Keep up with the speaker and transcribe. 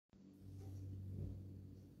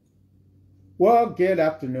Well, good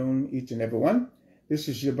afternoon, each and every one. This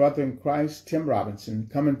is your brother in Christ, Tim Robinson,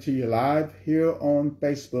 coming to you live here on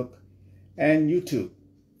Facebook and YouTube.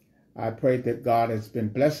 I pray that God has been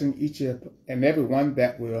blessing each and every one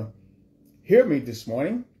that will hear me this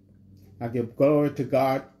morning. I give glory to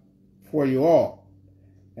God for you all,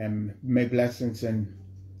 and may blessings and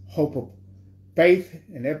hope of faith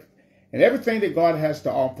and everything that God has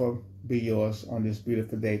to offer be yours on this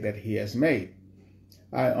beautiful day that He has made.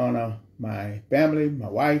 I honor my family, my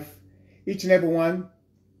wife, each and every one.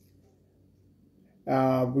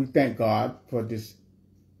 We thank God for this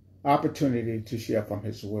opportunity to share from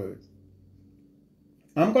His Word.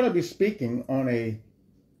 I'm going to be speaking on a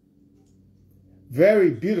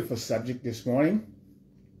very beautiful subject this morning,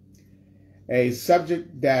 a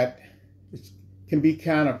subject that can be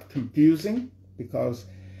kind of confusing because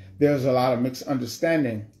there's a lot of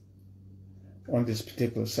misunderstanding on this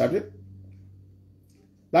particular subject.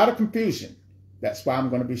 A lot of confusion. That's why I'm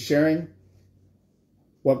going to be sharing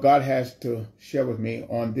what God has to share with me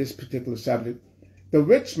on this particular subject. The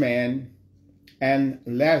rich man and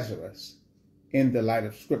Lazarus in the light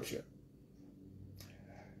of Scripture.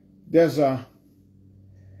 This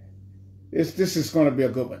is going to be a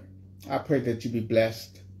good one. I pray that you be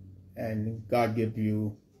blessed and God give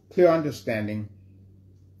you clear understanding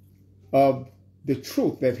of the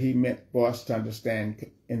truth that He meant for us to understand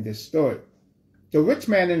in this story. The rich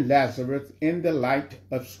man and Lazarus in the light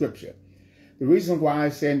of Scripture. The reason why I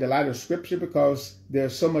say in the light of Scripture, because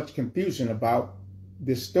there's so much confusion about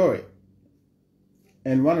this story.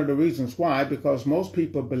 And one of the reasons why, because most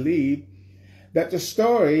people believe that the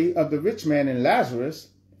story of the rich man and Lazarus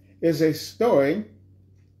is a story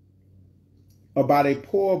about a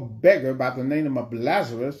poor beggar by the name of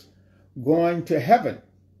Lazarus going to heaven,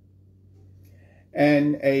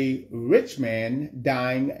 and a rich man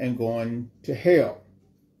dying and going to hell.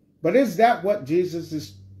 But is that what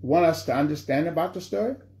Jesus wants us to understand about the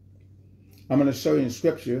story? I'm going to show you in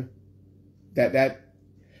Scripture that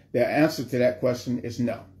the answer to that question is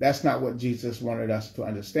no. That's not what Jesus wanted us to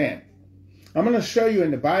understand. I'm going to show you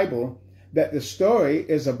in the Bible that the story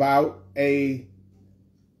is about a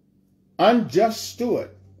unjust steward,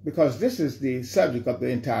 because this is the subject of the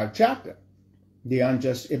entire chapter.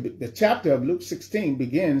 The chapter of Luke 16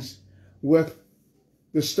 begins with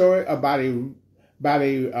the story about a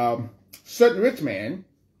certain rich man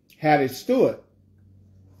had a steward.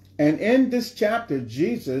 And in this chapter,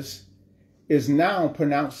 Jesus is now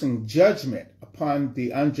pronouncing judgment upon the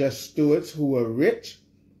unjust stewards who were rich,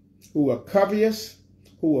 who were covetous,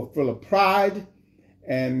 who were full of pride,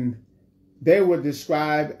 and they were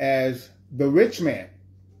described as the rich man.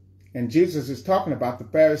 And Jesus is talking about the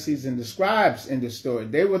Pharisees and the Scribes in this story.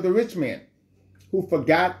 They were the rich men who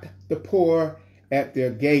forgot the poor at their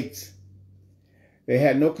gates. They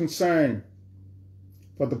had no concern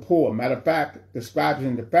for the poor. Matter of fact, the Scribes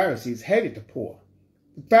and the Pharisees hated the poor.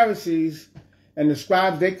 The Pharisees and the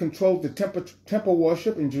Scribes, they controlled the temple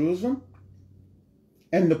worship in Jerusalem,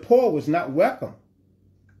 and the poor was not welcome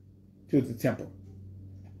to the temple.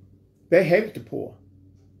 They hated the poor.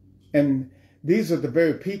 And these are the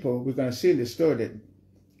very people we're going to see in this story that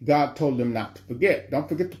God told them not to forget. Don't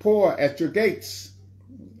forget the poor at your gates.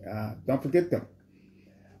 Don't forget them.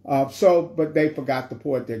 But they forgot the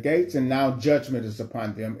poor at their gates, and now judgment is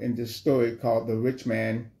upon them in this story called The Rich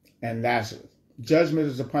Man and Lazarus. Judgment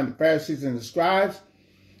is upon the Pharisees and the Scribes,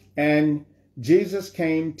 and Jesus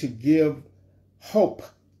came to give hope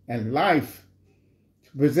and life,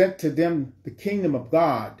 to present to them the kingdom of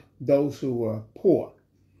God, those who were poor.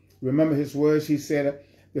 Remember His words. He said,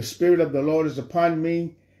 "The Spirit of the Lord is upon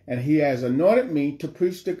me, and He has anointed me to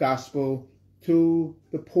preach the gospel to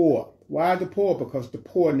the poor." Why the poor? Because the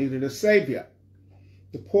poor needed a Savior.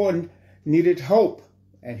 The poor needed hope,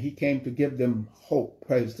 and He came to give them hope.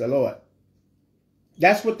 Praise the Lord.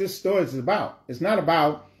 That's what this story is about. It's not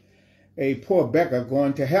about a poor beggar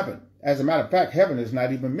going to heaven. As a matter of fact, heaven is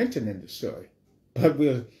not even mentioned in the story. But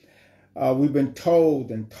we've been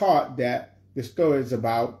told and taught that the story is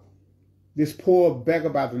about this poor beggar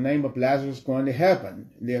by the name of Lazarus going to heaven.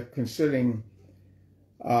 They're considering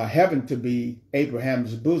heaven to be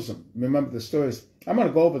Abraham's bosom. Remember the stories. I'm going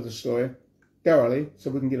to go over the story thoroughly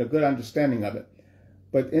so we can get a good understanding of it.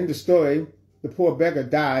 But in the story, the poor beggar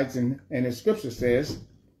dies, and the Scripture says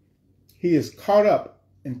he is caught up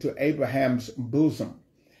into Abraham's bosom.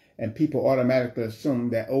 And people automatically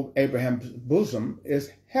assume that Abraham's bosom is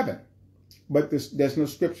heaven. But there's no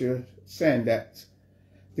Scripture saying that's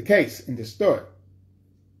the case in this story.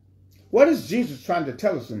 What is Jesus trying to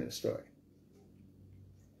tell us in this story?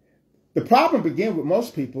 The problem begins with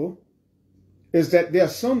most people is that they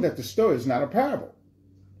assume that the story is not a parable.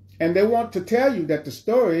 And they want to tell you that the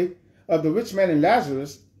story of the rich man and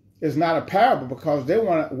Lazarus is not a parable, because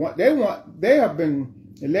they have been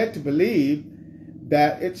led to believe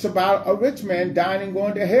that it's about a rich man dying and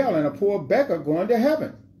going to hell and a poor beggar going to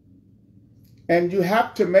heaven. And you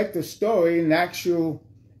have to make the story an actual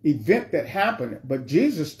event that happened. But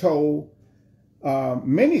Jesus told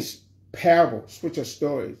many parables, which are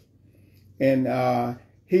stories. And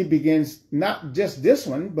he begins not just this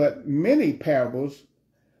one, but many parables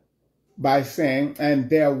by saying, and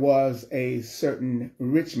there was a certain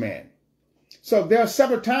rich man. So there are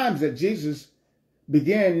several times that Jesus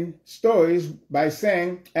began stories by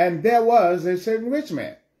saying, and there was a certain rich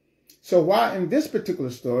man. So while in this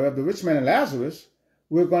particular story of the rich man and Lazarus,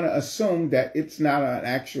 we're going to assume that it's not an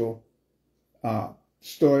actual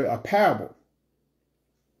story, a parable.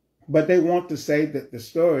 But they want to say that the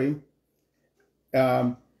story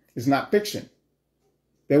is not fiction.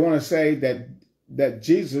 They want to say that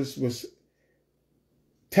Jesus was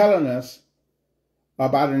telling us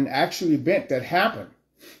about an actual event that happened,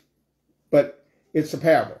 but it's a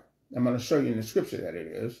parable. I'm going to show you in the scripture that it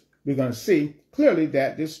is. We're going to see clearly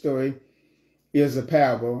that this story is a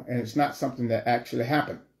parable and it's not something that actually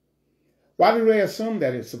happened. Why do they assume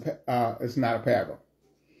that it's not a parable?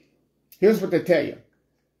 Here's what they tell you.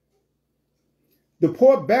 The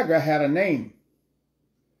poor beggar had a name,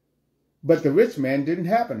 but the rich man didn't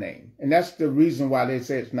have a name. And that's the reason why they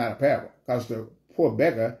say it's not a parable, because the poor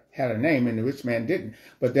beggar had a name and the rich man didn't.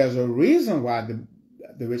 But there's a reason why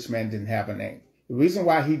the rich man didn't have a name. The reason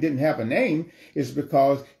why he didn't have a name is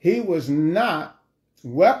because he was not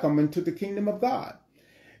welcome into the kingdom of God.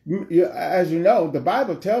 As you know, the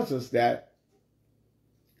Bible tells us that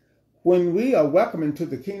when we are welcome into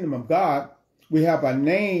the kingdom of God, we have a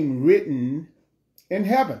name written in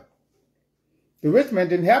heaven. The rich man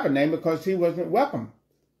didn't have a name because he wasn't welcome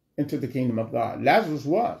into the kingdom of God. Lazarus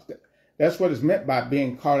was. That's what is meant by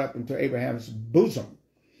being caught up into Abraham's bosom.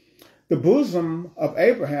 The bosom of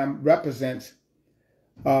Abraham represents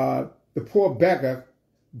the poor beggar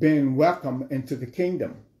being welcome into the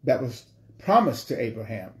kingdom that was promised to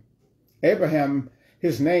Abraham. Abraham,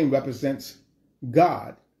 his name represents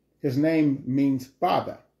God. His name means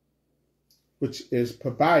father, which is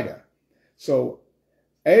provider. So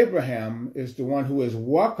Abraham is the one who is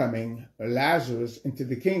welcoming Lazarus into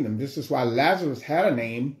the kingdom. This is why Lazarus had a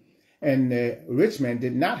name and the rich man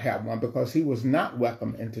did not have one, because he was not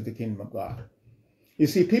welcome into the kingdom of God. You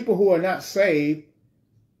see, people who are not saved,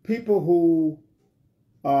 people who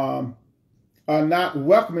are not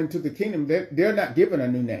welcome into the kingdom, they're not given a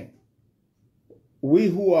new name. We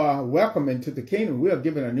who are welcome into the kingdom, we are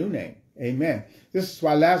given a new name. Amen. This is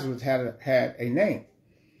why Lazarus had a name.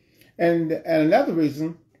 And another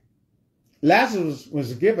reason, Lazarus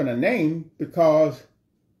was given a name because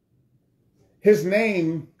his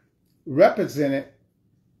name represented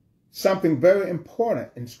something very important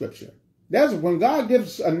in Scripture. When God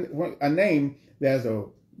gives a name, there's a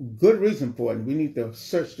good reason for it. And we need to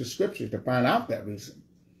search the Scripture to find out that reason.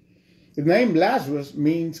 The name Lazarus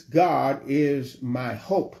means God is my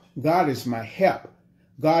hope. God is my help.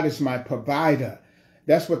 God is my provider.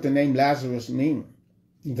 That's what the name Lazarus means.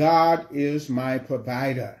 God is my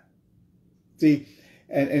provider. See,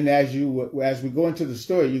 and as we go into the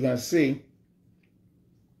story, you're going to see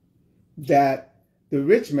that the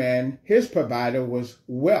rich man, his provider was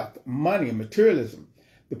wealth, money, materialism.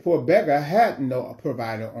 The poor beggar had no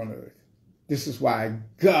provider on earth. This is why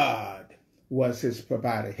God was his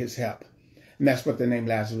provider, his help. And that's what the name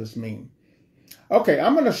Lazarus means. Okay,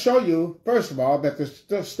 I'm going to show you, first of all, that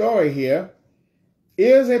the story here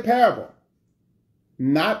is a parable,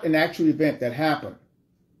 not an actual event that happened.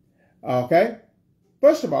 Okay?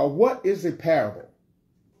 First of all, what is a parable?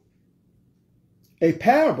 A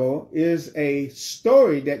parable is a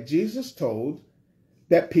story that Jesus told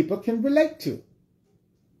that people can relate to.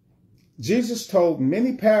 Jesus told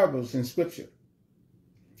many parables in Scripture,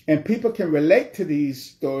 and people can relate to these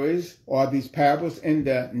stories or these parables in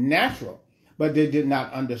the natural, but they did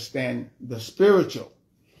not understand the spiritual.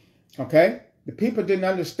 Okay? The people didn't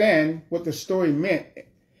understand what the story meant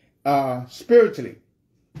spiritually.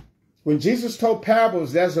 When Jesus told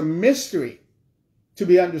parables, there's a mystery to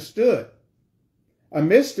be understood. A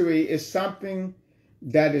mystery is something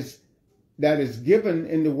that is given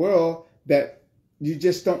in the world that you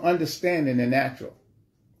just don't understand in the natural.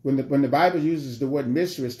 When the Bible uses the word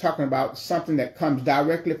mystery, it's talking about something that comes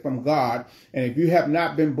directly from God. And if you have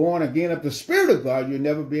not been born again of the Spirit of God, you'll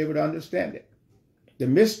never be able to understand it. The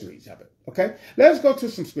mysteries of it. Okay? Let's go to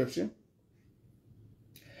some scripture.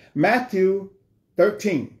 Matthew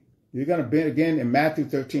 13. You're going to be again in Matthew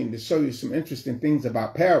 13 to show you some interesting things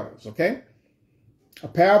about parables. Okay? A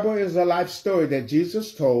parable is a life story that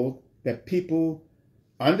Jesus told that people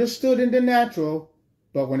understood in the natural,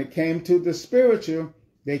 but when it came to the spiritual,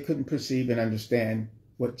 they couldn't perceive and understand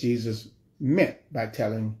what Jesus meant by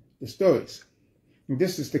telling the stories. And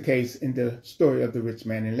this is the case in the story of the rich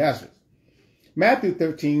man and Lazarus. Matthew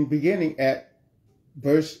 13, beginning at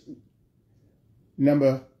verse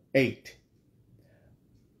number 8.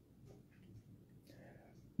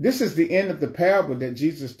 This is the end of the parable that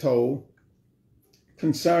Jesus told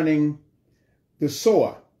concerning the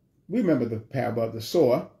sower. We remember the parable of the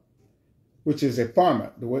sower, which is a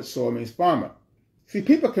farmer. The word sower means farmer. See,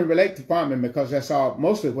 people can relate to farming because that's all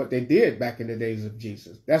mostly what they did back in the days of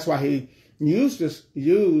Jesus. That's why he used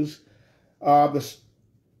the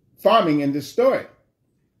farming in this story.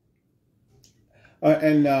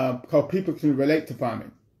 Because people can relate to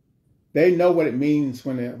farming. They know what it means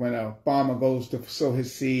when a farmer goes to sow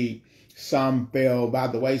his seed. Some fell by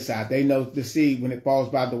the wayside. They know the seed, when it falls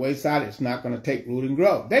by the wayside, it's not going to take root and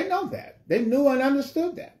grow. They know that. They knew and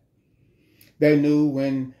understood that. They knew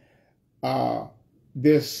when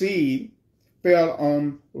their seed fell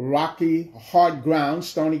on rocky, hard ground,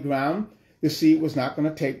 stony ground, the seed was not going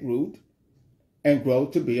to take root and grow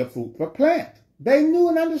to be a fruitful plant. They knew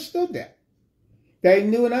and understood that. They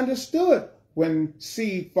knew and understood when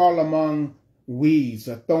seed fall among weeds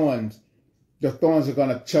or thorns, the thorns are going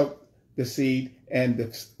to choke the seed and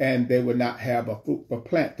they would not have a fruitful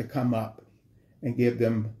plant to come up and give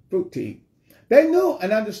them fruit to eat. They knew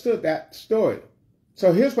and understood that story.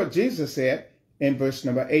 So here's what Jesus said in verse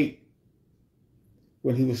number 8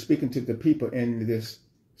 when he was speaking to the people in this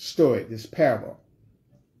story, this parable,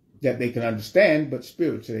 that they can understand, but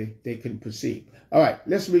spiritually they couldn't perceive. All right,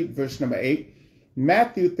 let's read verse number 8.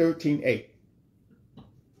 Matthew 13:8.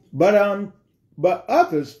 But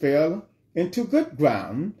others fell into good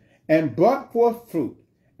ground and brought forth fruit,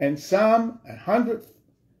 and some 100,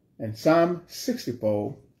 and some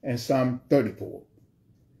 60-fold, and some 30-fold.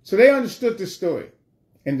 So they understood the story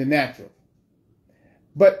in the natural.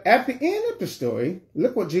 But at the end of the story,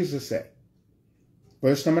 look what Jesus said.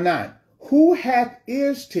 Verse number 9. Who hath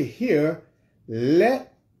ears to hear,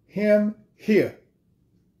 let him hear.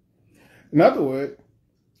 In other words,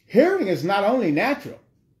 hearing is not only natural,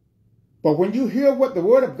 but when you hear what the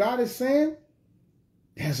Word of God is saying,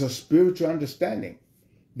 there's a spiritual understanding.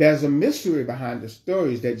 There's a mystery behind the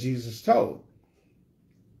stories that Jesus told.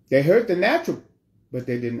 They heard the natural, but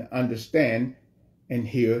they didn't understand and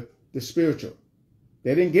hear the spiritual.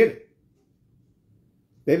 They didn't get it.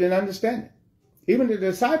 They didn't understand it. Even the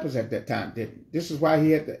disciples at that time didn't. This is why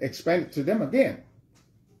he had to explain it to them again.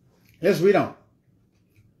 Let's read on.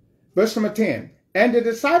 Verse number 10. And the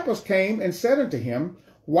disciples came and said unto him,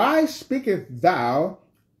 Why speakest thou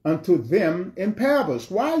unto them in parables?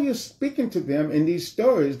 Why are you speaking to them in these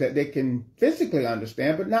stories that they can physically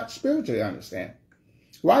understand, but not spiritually understand?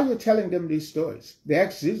 Why are you telling them these stories? They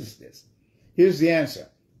asked Jesus this. Here's the answer.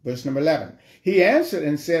 Verse number 11. He answered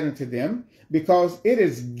and said unto them, Because it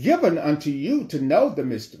is given unto you to know the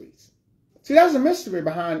mysteries. See, there's a mystery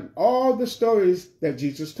behind all the stories that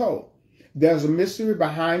Jesus told. There's a mystery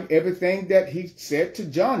behind everything that he said to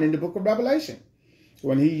John in the book of Revelation.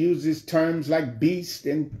 When he uses terms like beast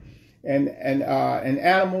and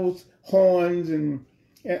animals, horns and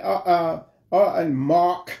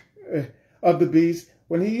mark of the beast,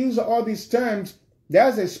 when he uses all these terms,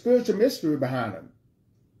 there's a spiritual mystery behind them.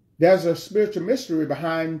 There's a spiritual mystery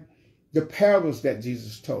behind the parables that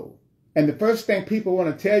Jesus told. And the first thing people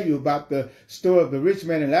want to tell you about the story of the rich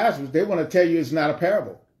man and Lazarus, they want to tell you it's not a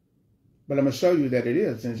parable. But I'm going to show you that it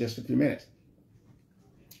is in just a few minutes.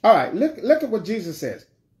 All right, look at what Jesus says.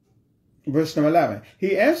 Verse number 11.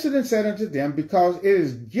 He answered and said unto them, Because it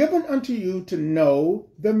is given unto you to know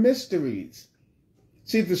the mysteries.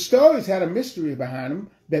 See, the stories had a mystery behind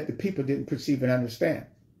them that the people didn't perceive and understand.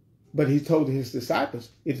 But he told his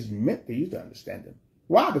disciples, it is meant for you to understand them.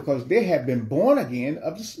 Why? Because they had been born again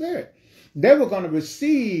of the Spirit. They were going to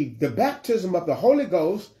receive the baptism of the Holy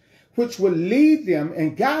Ghost, which will lead them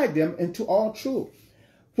and guide them into all truth,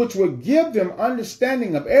 which will give them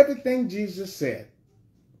understanding of everything Jesus said.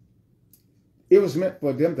 It was meant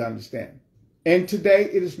for them to understand. And today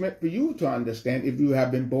it is meant for you to understand if you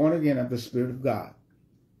have been born again of the Spirit of God.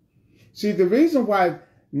 See, the reason why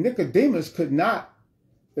Nicodemus could not,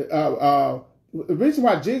 the reason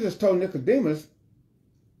why Jesus told Nicodemus,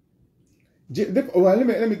 well,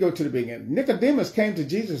 let me go to the beginning. Nicodemus came to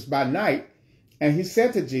Jesus by night, and he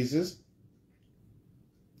said to Jesus,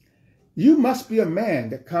 you must be a man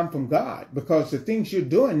that come from God, because the things you're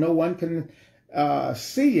doing, no one can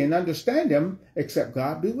see and understand them except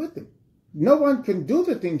God be with them. No one can do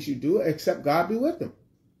the things you do except God be with them.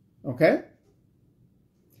 Okay?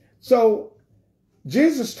 So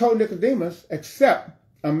Jesus told Nicodemus, except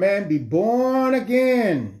a man be born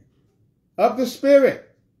again of the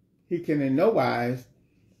Spirit, he can in no wise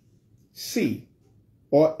see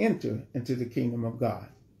or enter into the kingdom of God.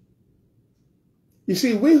 You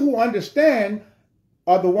see, we who understand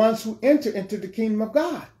are the ones who enter into the kingdom of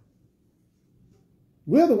God.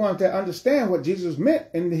 We're the ones that understand what Jesus meant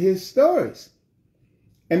in his stories.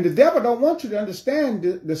 And the devil don't want you to understand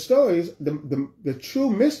the stories, the true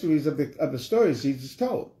mysteries of the stories Jesus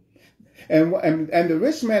told. And the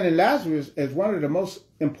rich man and Lazarus is one of the most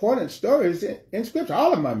important stories in Scripture.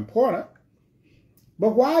 All of them are important.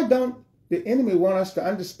 But why don't the enemy want us to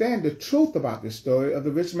understand the truth about this story of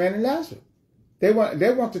the rich man and Lazarus? They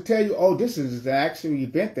want to tell you, oh, this is the actual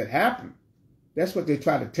event that happened. That's what they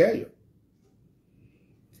try to tell you.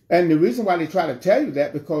 And the reason why they try to tell you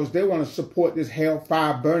that, because they want to support this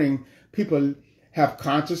hellfire burning. People have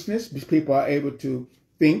consciousness. People are able to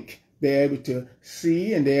think. They're able to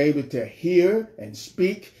see, and they're able to hear and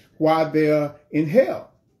speak while they're in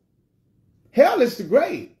hell. Hell is the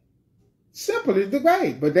grave. Simple is the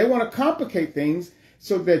grave. But they want to complicate things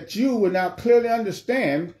so that you will now clearly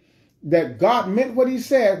understand that God meant what he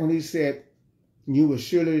said when he said, you will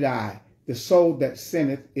surely die. The soul that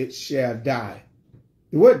sinneth, it shall die.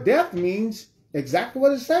 The word death means exactly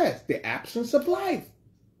what it says, the absence of life.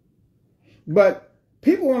 But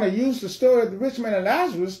people want to use the story of the rich man and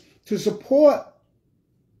Lazarus to support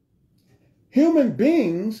human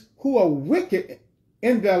beings who are wicked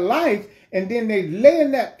in their life, and then they lay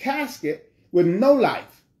in that casket with no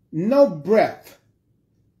life, no breath,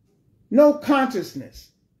 no consciousness,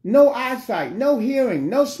 no eyesight, no hearing,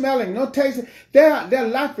 no smelling, no tasting. Their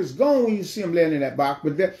life is gone when you see them laying in that box.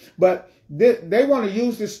 But they want to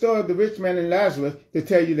use this story of the rich man and Lazarus to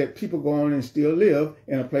tell you that people go on and still live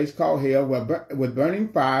in a place called hell with burning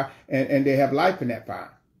fire, and they have life in that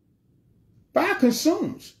fire. Fire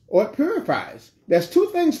consumes or it purifies. There's two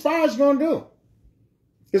things fire is going to do.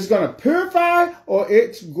 It's going to purify or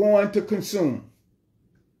it's going to consume.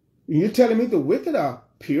 You're telling me the wicked are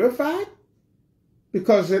purified?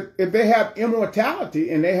 Because if they have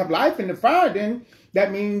immortality and they have life in the fire, then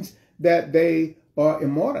that means that they are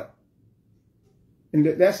immortal. And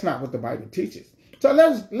that's not what the Bible teaches. So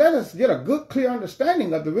let us get a good, clear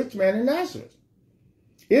understanding of the rich man and Lazarus.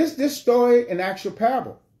 Is this story an actual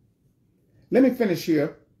parable? Let me finish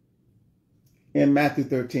here in Matthew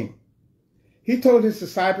 13. He told his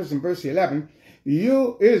disciples in verse 11,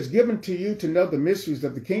 it is given to you to know the mysteries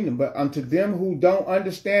of the kingdom, but unto them who don't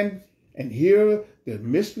understand and hear the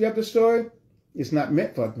mystery of the story, it's not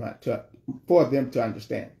meant for them to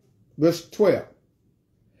understand. Verse 12.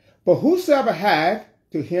 For whosoever hath,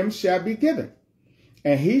 to him shall be given,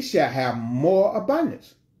 and he shall have more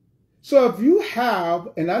abundance. So if you have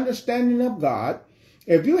an understanding of God,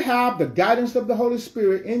 if you have the guidance of the Holy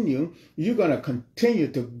Spirit in you, you're going to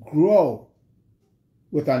continue to grow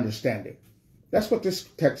with understanding. That's what this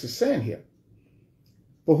text is saying here.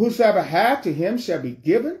 For whosoever hath, to him shall be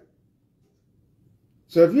given.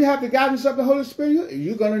 So if you have the guidance of the Holy Spirit,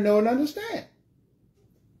 you're going to know and understand.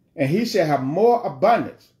 And he shall have more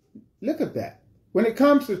abundance. Look at that. When it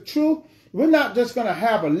comes to truth, we're not just going to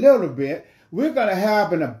have a little bit. We're going to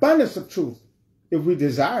have an abundance of truth if we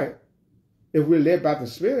desire it, if we're led by the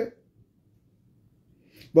Spirit.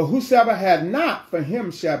 But whosoever had not, for him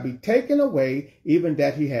shall be taken away even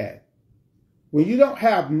that he had. When you don't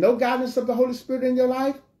have no guidance of the Holy Spirit in your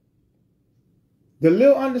life, the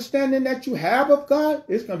little understanding that you have of God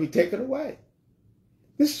is going to be taken away.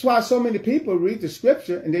 This is why so many people read the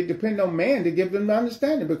scripture and they depend on man to give them the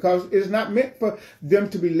understanding, because it's not meant for them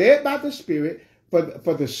to be led by the Spirit, for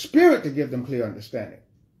the Spirit to give them clear understanding.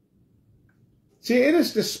 See, it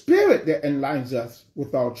is the Spirit that enlightens us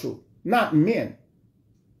with all truth, not men.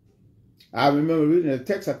 I remember reading a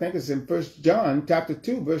text, I think it's in 1 John chapter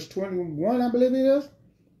 2, verse 21, I believe it is,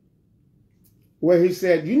 where he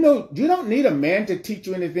said, you don't need a man to teach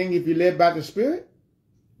you anything if you're led by the Spirit.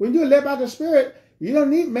 When you're led by the Spirit, you don't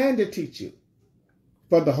need man to teach you,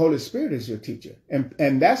 but the Holy Spirit is your teacher.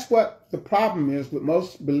 And that's what the problem is with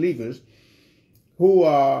most believers who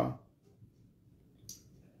are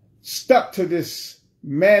stuck to this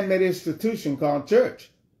man-made institution called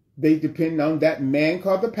church. They depend on that man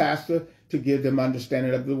called the pastor to give them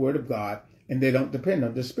understanding of the Word of God, and they don't depend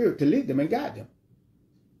on the Spirit to lead them and guide them.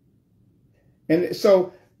 And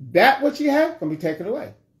so that what you have can be taken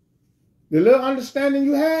away. The little understanding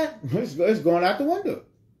you had is going out the window.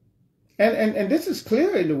 And this is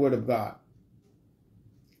clear in the Word of God.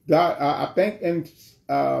 God, I think in 2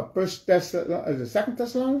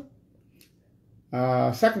 Thessalonians?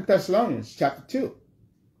 2 Thessalonians chapter 2.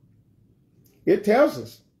 It tells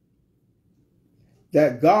us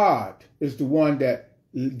that God is the one that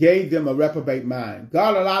gave them a reprobate mind.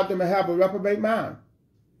 God allowed them to have a reprobate mind.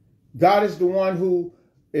 God is the one who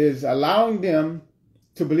is allowing them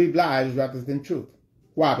to believe lies rather than truth.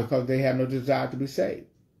 Why? Because they have no desire to be saved.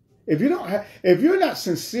 If you're not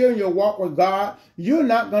sincere in your walk with God, you're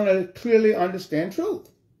not going to clearly understand truth.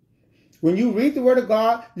 When you read the Word of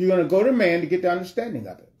God, you're going to go to man to get the understanding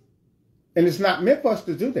of it. And it's not meant for us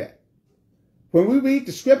to do that. When we read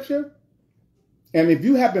the Scripture, and if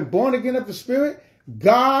you have been born again of the Spirit,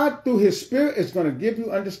 God, through His Spirit, is going to give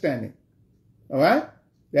you understanding. All right?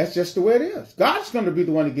 That's just the way it is. God's going to be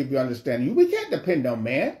the one to give you understanding. We can't depend on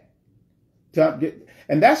man.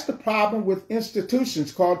 And that's the problem with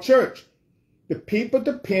institutions called church. The people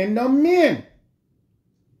depend on men.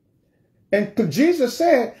 And Jesus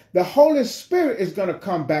said the Holy Spirit is going to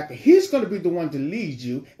come back. He's going to be the one to lead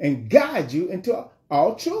you and guide you into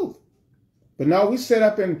all truth. But now we set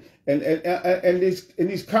up in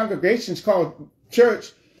these congregations called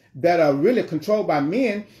church that are really controlled by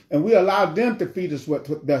men, and we allow them to feed us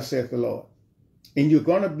what thus saith the Lord. And you're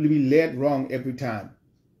going to be led wrong every time.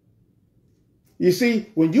 You see,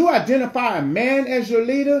 when you identify a man as your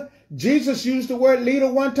leader, Jesus used the word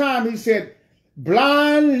leader one time. He said,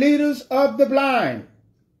 blind leaders of the blind.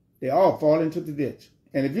 They all fall into the ditch.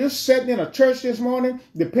 And if you're sitting in a church this morning,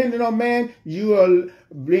 depending on man, you are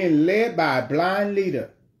being led by a blind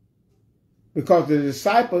leader. Because the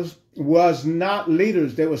disciples was not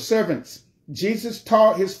leaders, they were servants. Jesus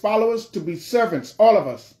taught his followers to be servants, all of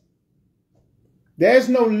us. There's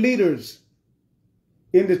no leaders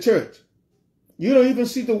in the church. You don't even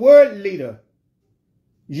see the word leader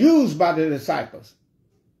used by the disciples.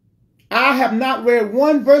 I have not read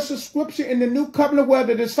one verse of scripture in the New Covenant where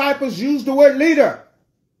the disciples used the word leader.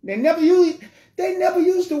 They never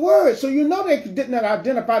used the word. So you know they did not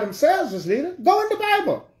identify themselves as leader. Go in the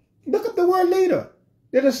Bible. Look up the word leader.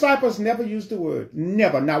 The disciples never used the word.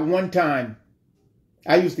 Never, not one time.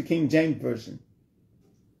 I use the King James Version.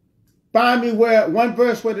 Find me one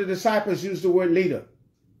verse where the disciples used the word leader.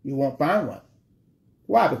 You won't find one.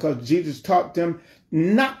 Why? Because Jesus taught them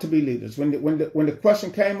not to be leaders. When the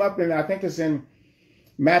question came up, and I think it's in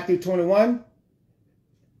Matthew 21,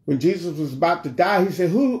 when Jesus was about to die, he said,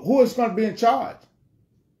 who is going to be in charge?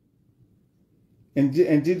 And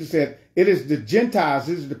Jesus said, it is the Gentiles,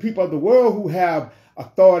 it is the people of the world who have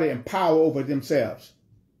authority and power over themselves.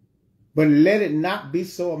 But let it not be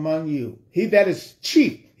so among you. He that is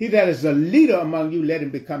chief, he that is a leader among you, let him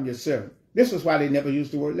become your servant. This is why they never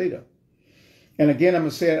used the word leader. And again, I'm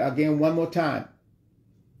going to say it again one more time.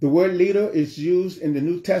 The word leader is used in the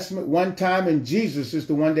New Testament one time, and Jesus is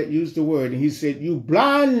the one that used the word. And he said, you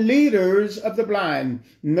blind leaders of the blind.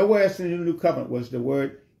 Nowhere else in the New Covenant was the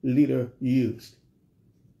word leader used.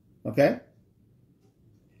 Okay?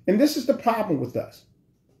 And this is the problem with us.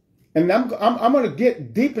 And I'm going to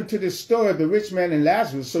get deep into this story of the rich man and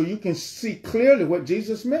Lazarus so you can see clearly what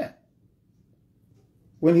Jesus meant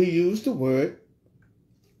when he used the word,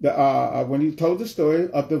 when he told the story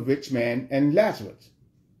of the rich man and Lazarus.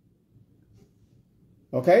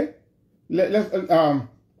 Okay?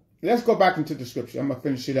 Let's go back into the scripture. I'm going to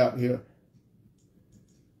finish it up here.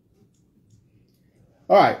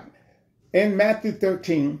 All right. In Matthew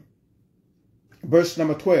 13, verse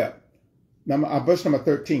number 12, verse number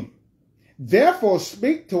 13. Therefore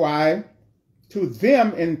speak to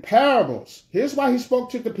them in parables. Here's why he spoke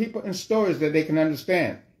to the people in stories that they can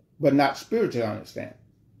understand, but not spiritually understand.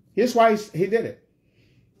 Here's why he did it.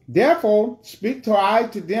 Therefore speak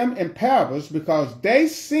to them in parables, because they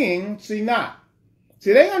see not.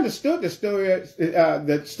 See, they understood the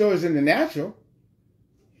stories in the natural.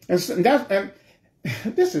 And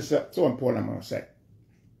this is so important, I'm going to say.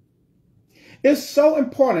 It's so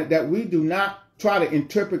important that we do not try to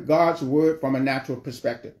interpret God's word from a natural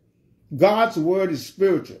perspective. God's word is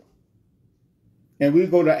spiritual. And we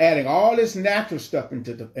go to adding all this natural stuff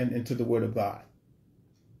into the word of God.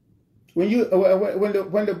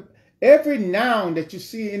 Every noun that you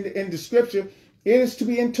see in the scripture is to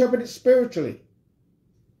be interpreted spiritually.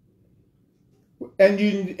 And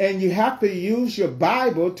you have to use your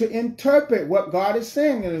Bible to interpret what God is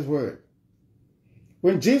saying in his word.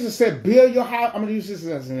 When Jesus said, build your house, I'm going to use this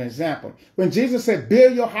as an example. When Jesus said,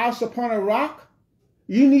 build your house upon a rock,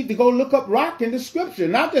 you need to go look up rock in the scripture,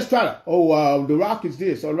 not just try to, the rock is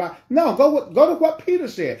this or rock. No, go to what Peter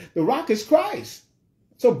said. The rock is Christ.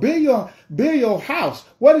 So build your house.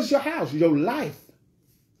 What is your house? Your life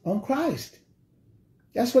on Christ.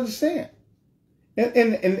 That's what it's saying. And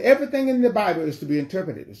everything in the Bible is to be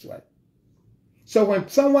interpreted this way. So when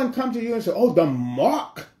someone comes to you and says, the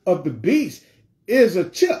mark of the beast is a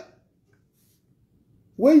chip.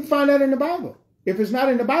 Where do you find that in the Bible? If it's not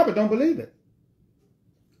in the Bible, don't believe it.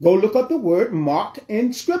 Go look up the word mark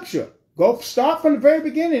in Scripture. Go start from the very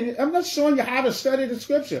beginning. I'm not showing you how to study the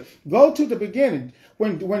Scripture. Go to the beginning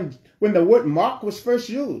when the word mark was first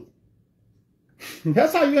used.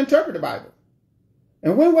 That's how you interpret the Bible.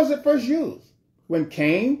 And when was it first used? When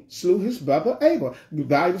Cain slew his brother Abel. The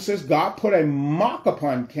Bible says God put a mark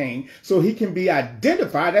upon Cain so he can be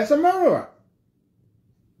identified as a murderer.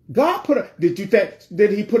 God did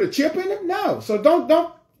he put a chip in him? No. So don't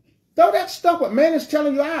throw that stuff what man is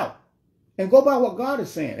telling you out and go by what God is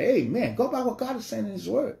saying. Amen. Go by what God is saying in his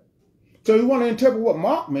word. So you want to interpret what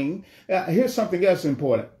mark means. Here's something else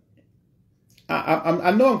important.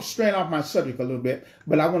 I know I'm straying off my subject a little bit,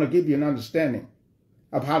 but I want to give you an understanding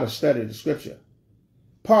of how to study the Scripture.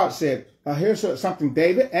 Paul said, here's something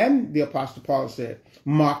David and the Apostle Paul said,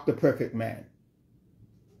 mark the perfect man.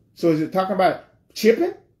 So is it talking about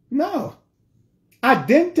chipping? No.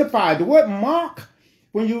 Identify. The word mark,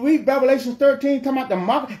 when you read Revelation 13, talking about the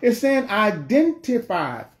mark, it's saying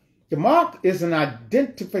identify. The mark is an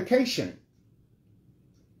identification.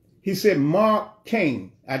 He said, mark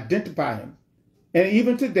Cain, identify him. And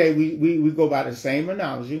even today, we go by the same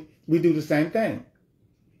analogy. We do the same thing.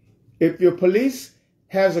 If your police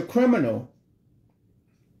has a criminal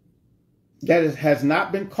that has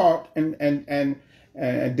not been caught and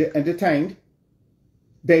detained,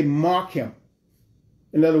 they mark him.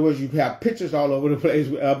 In other words, you have pictures all over the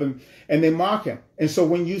place of him, and they mark him. And so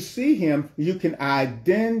when you see him, you can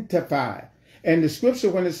identify. And the Scripture,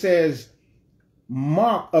 when it says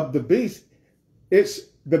mark of the beast, it's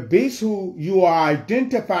the beast who you are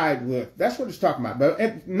identified with. That's what it's talking about. But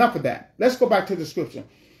enough of that. Let's go back to the Scripture.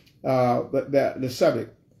 The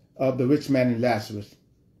subject of the rich man and Lazarus.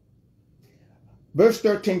 Verse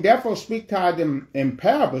 13, therefore speak to them in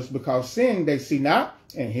parables, because seeing they see not,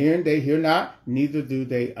 and hearing they hear not, neither do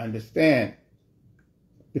they understand.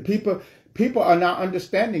 The people are not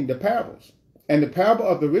understanding the parables. And the parable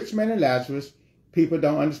of the rich man and Lazarus, people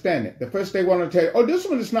don't understand it. The first they want to tell you, oh, this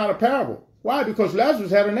one is not a parable. Why? Because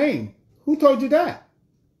Lazarus had a name. Who told you that?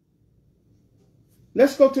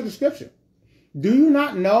 Let's go to the Scripture. Do you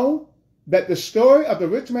not know that the story of the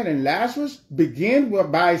rich man and Lazarus begins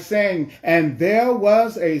by saying, and there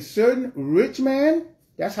was a certain rich man?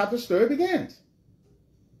 That's how the story begins.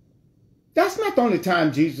 That's not the only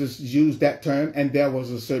time Jesus used that term, and there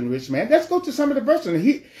was a certain rich man. Let's go to some of the verses.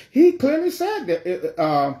 He clearly said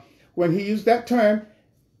that when he used that term,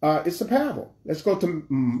 it's a parable. Let's go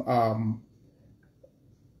to,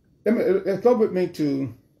 let's go with me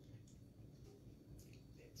to,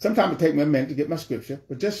 sometimes it takes me a minute to get my scripture,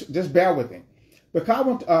 but just bear with me.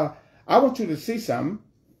 Because I want you to see something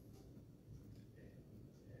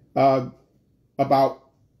about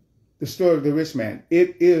the story of the rich man.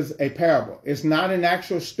 It is a parable. It's not an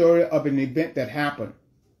actual story of an event that happened.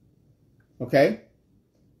 Okay?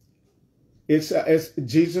 It's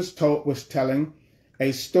Jesus was telling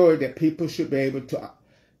a story that people should be able to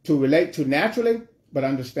relate to naturally, but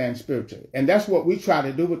understand spiritually. And that's what we try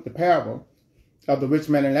to do with the parable of the rich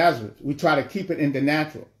man and Lazarus. We try to keep it in the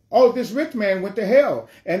natural. Oh, this rich man went to hell,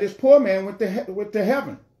 and this poor man went to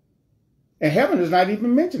heaven. And heaven is not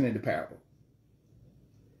even mentioned in the parable.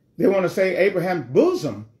 They want to say Abraham's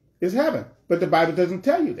bosom is heaven, but the Bible doesn't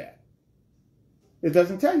tell you that. It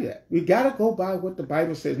doesn't tell you that. We got to go by what the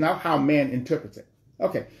Bible says, not how man interprets it.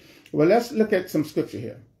 Okay, well, let's look at some scripture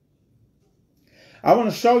here. I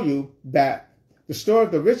want to show you that the story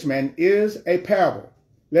of the rich man is a parable.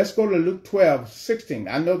 Let's go to Luke 12:16.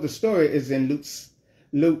 I know the story is in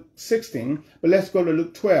Luke 16, but let's go to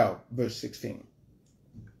Luke 12, verse 16.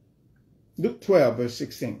 Luke 12, verse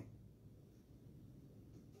 16.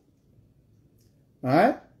 All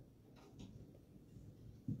right?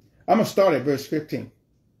 I'm going to start at verse 15.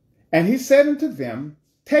 And he said unto them,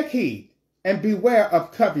 take heed and beware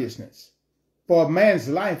of covetousness, for a man's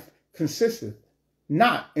life consisteth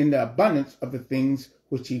not in the abundance of the things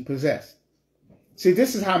which he possessed. See,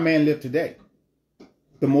 this is how man live today.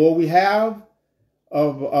 The more we have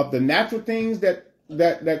of the natural things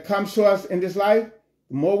that comes to us in this life,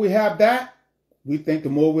 the more we have that, we think the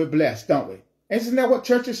more we're blessed, don't we? Isn't that what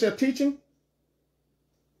churches are teaching?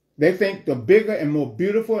 They think the bigger and more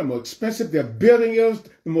beautiful and more expensive their building is,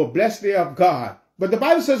 the more blessed they are of God. But the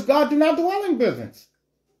Bible says God do not dwell in buildings.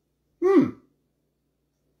 I'm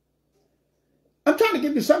trying to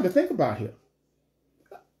give you something to think about here.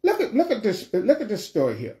 Look at this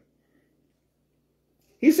story here.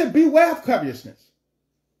 He said, beware of covetousness.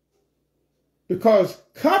 Because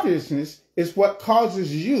covetousness is what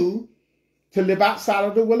causes you to live outside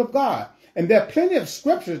of the will of God. And there are plenty of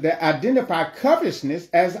scriptures that identify covetousness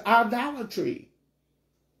as idolatry.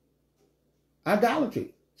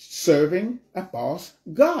 idolatry, serving a false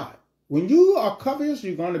god. When you are covetous,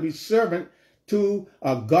 you're going to be servant to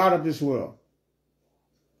a god of this world.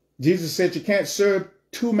 Jesus said you can't serve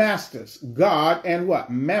two masters, God and what?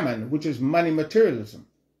 Mammon, which is money materialism.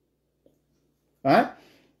 All right?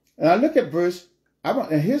 Now look at verse,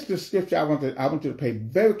 and here's the scripture I want you to pay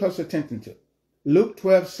very close attention to. Luke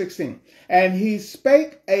 12:16. And he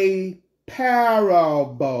spake a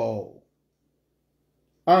parable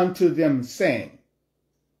unto them, saying.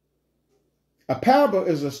 A parable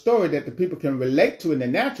is a story that the people can relate to in the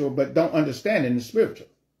natural, but don't understand in the spiritual.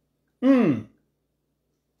 And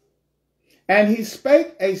he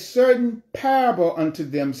spake a certain parable unto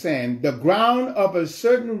them, saying, the ground of a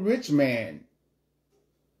certain rich man.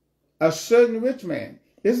 A certain rich man.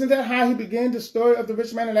 Isn't that how he began the story of the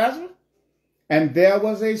rich man and Lazarus? And there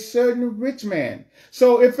was a certain rich man.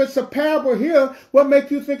 So if it's a parable here, what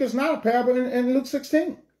makes you think it's not a parable in Luke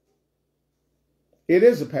 16? It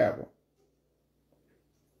is a parable.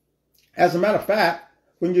 As a matter of fact,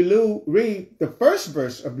 when you read the first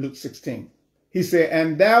verse of Luke 16, he said,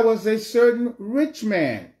 and there was a certain rich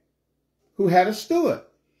man who had a steward.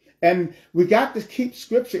 And we got to keep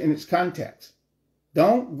scripture in its context.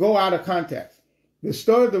 Don't go out of context. The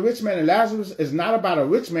story of the rich man and Lazarus is not about a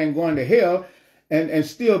rich man going to hell and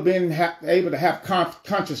still being able to have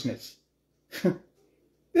consciousness.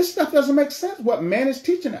 This stuff doesn't make sense, what man is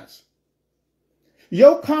teaching us.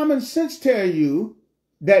 Your common sense tells you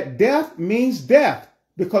that death means death.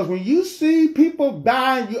 Because when you see people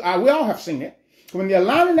die, we all have seen it. When they're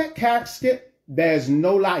lying in that casket, there's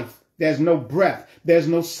no life. There's no breath. There's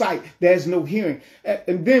no sight. There's no hearing.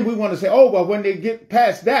 And then we want to say, oh, well, when they get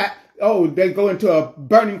past that, oh, they go into a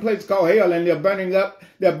burning place called hell and they're burning up.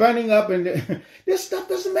 They're burning up. And this stuff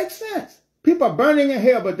doesn't make sense. People are burning in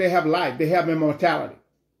hell, but they have life. They have immortality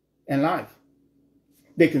and life.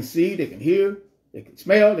 They can see, they can hear, they can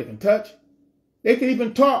smell, they can touch. They can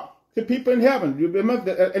even talk to people in heaven. You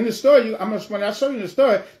remember in the story, when I show you the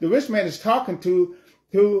story, the rich man is talking to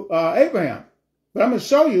Abraham. But I'm going to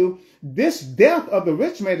show you this death of the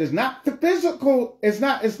rich man is not the physical. It's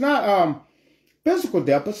not physical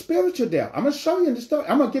death, but spiritual death. I'm going to show you in the story.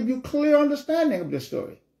 I'm going to give you clear understanding of this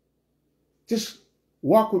story. Just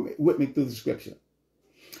walk with me through the scripture.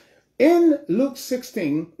 In Luke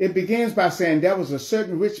 16, it begins by saying there was a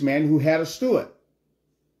certain rich man who had a steward.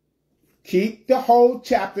 Keep the whole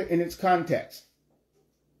chapter in its context.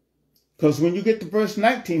 Because when you get to verse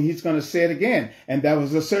 19, he's going to say it again. And there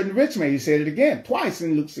was a certain rich man. He said it again, twice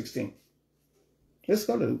in Luke 16. Let's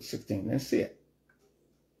go to Luke 16 and see it.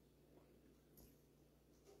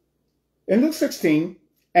 In Luke 16,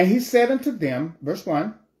 and he said unto them, verse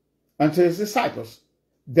 1, unto his disciples,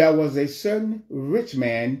 there was a certain rich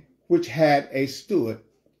man which had a steward,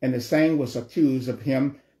 and the same was accused of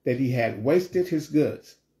him that he had wasted his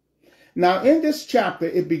goods. Now, in this chapter,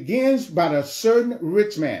 it begins by a certain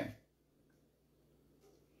rich man.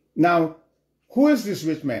 Now, who is this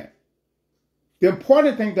rich man? The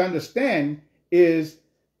important thing to understand is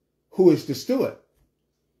who is the steward.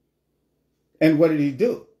 And what did he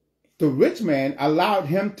do? The rich man allowed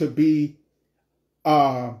him to be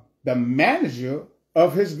the manager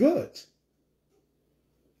of his goods.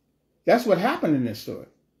 That's what happened in this story.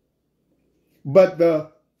 But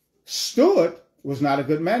the steward was not a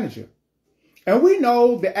good manager. And we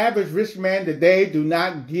know the average rich man today do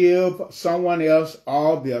not give someone else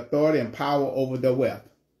all the authority and power over their wealth.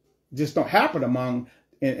 It just don't happen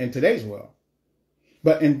in today's world.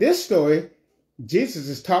 But in this story, Jesus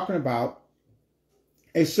is talking about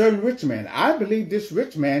a certain rich man. I believe this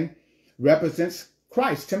rich man represents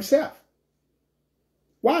Christ himself.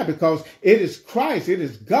 Why? Because it is Christ, it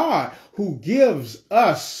is God who gives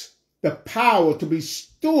us the power to be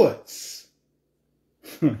stewards.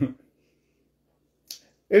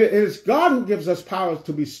 It is God who gives us power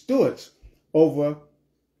to be stewards over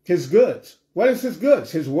his goods. What is his goods?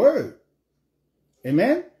 His word.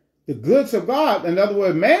 Amen? The goods of God, in other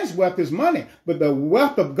words, man's wealth is money, but the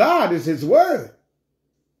wealth of God is his word.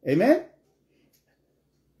 Amen?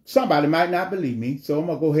 Somebody might not believe me, so I'm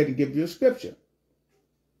going to go ahead and give you a scripture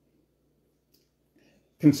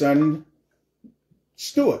concerning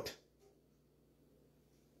steward.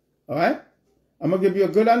 All right? I'm going to give you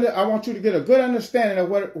I want you to get a good understanding of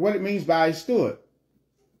what it means by a steward.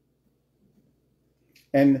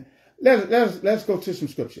 And let's go to some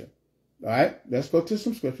scripture. All right? Let's go to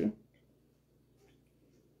some scripture.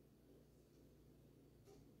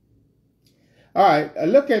 All right.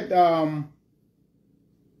 Look at 1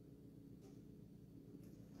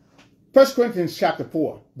 Corinthians chapter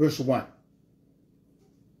 4, verse 1.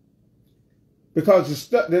 Because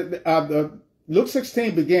the Luke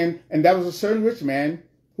 16 began, and there was a certain rich man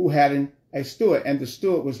who had a steward, and the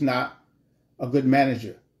steward was not a good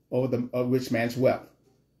manager over the rich man's wealth.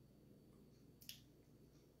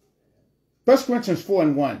 1 Corinthians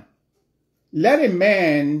 4:1. Let a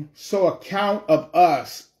man so account of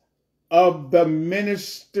us, of the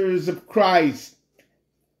ministers of Christ,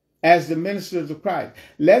 as the ministers of Christ.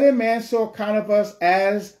 Let a man so account of us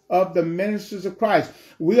as of the ministers of Christ.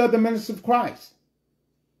 We are the ministers of Christ.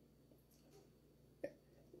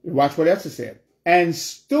 Watch what else it said. And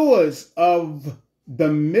stewards of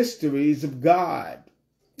the mysteries of God.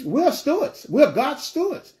 We're stewards. We're God's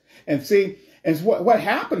stewards. And see, and what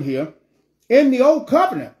happened here in the old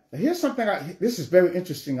covenant. Here's something, this is very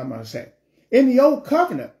interesting, I'm going to say. In the old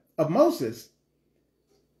covenant of Moses,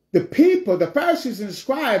 the people, the Pharisees and the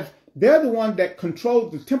Scribes, they're the ones that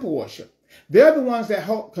controlled the temple worship. They're the ones that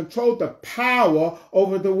controlled the power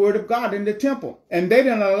over the word of God in the temple. And they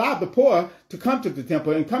didn't allow the poor to come to the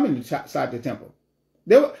temple and come inside the temple.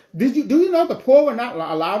 Do you know the poor were not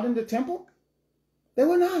allowed in the temple? They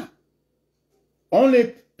were not.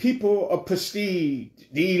 Only people of prestige,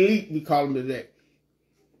 the elite, we call them today.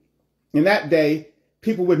 In that day,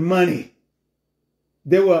 people with money,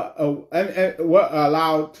 they were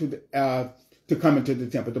allowed to come into the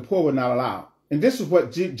temple. The poor were not allowed. And this is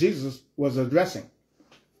what Jesus was addressing.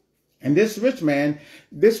 And this rich man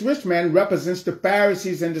represents the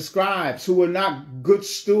Pharisees and the Scribes, who were not good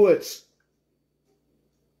stewards.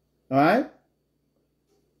 All right?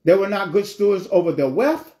 They were not good stewards over their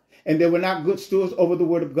wealth, and they were not good stewards over the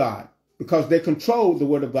word of God, because they controlled the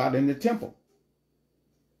word of God in the temple.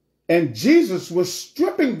 And Jesus was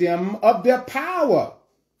stripping them of their power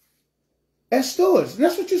as stewards. And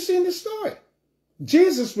that's what you see in this story.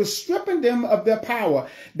 Jesus was stripping them of their power.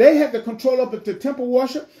 They had the control over the temple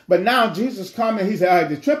worship, but now Jesus come and he said, all right,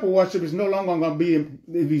 the temple worship is no longer going to be in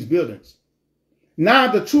these buildings.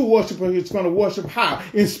 Now the true worshiper is going to worship how?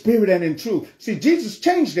 In spirit and in truth. See, Jesus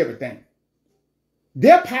changed everything.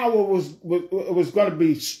 Their power was going to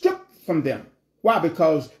be stripped from them. Why?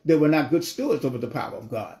 Because they were not good stewards over the power of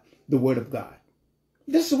God, the word of God.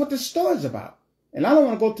 This is what this story is about. And I don't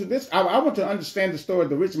want to go through this. I want to understand the story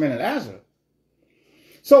of the rich man and Lazarus.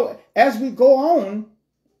 So as we go on,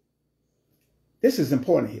 this is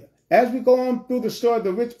important here. As we go on through the story of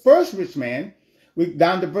the first rich man,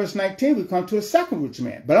 down to verse 19, we come to a second rich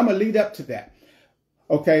man. But I'm going to lead up to that.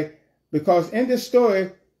 Okay? Because in this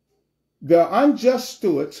story, the unjust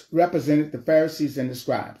stewards represented the Pharisees and the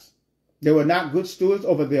Scribes. They were not good stewards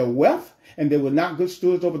over their wealth, and they were not good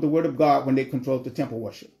stewards over the word of God when they controlled the temple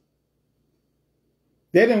worship.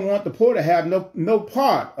 They didn't want the poor to have no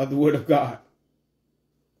part of the word of God.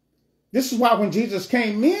 This is why when Jesus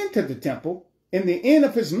came into the temple, in the end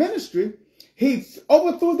of his ministry, he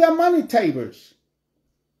overthrew their money tables.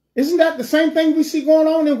 Isn't that the same thing we see going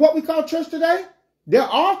on in what we call church today? Their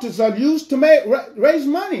altars are used to raise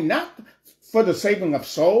money, not for the saving of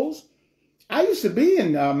souls. I used to be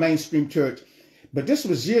in mainstream church, but this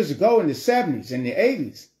was years ago in the 70s and the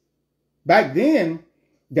 80s. Back then,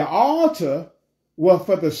 the altar was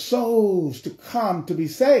for the souls to come to be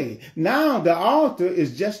saved. Now the altar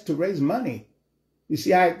is just to raise money. You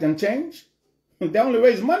see how it done changed? They only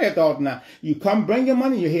raise money at the altar now. You come, bring your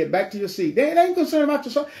money, you head back to your seat. They ain't concerned about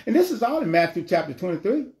your soul. And this is all in Matthew chapter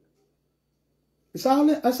 23. It's all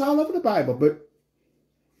over the Bible, but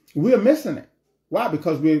we're missing it. Why?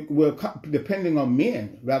 Because we're depending on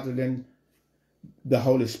men rather than the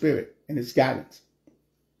Holy Spirit and its guidance.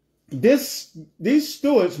 This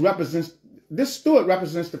steward represents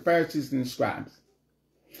the Pharisees and the Scribes,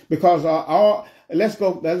 because let's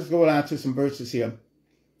go down to some verses here.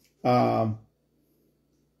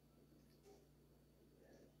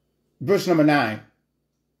 Verse number 9.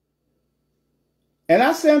 And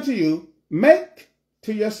I say unto you, make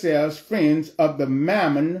to yourselves friends of the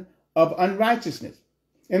mammon of unrighteousness.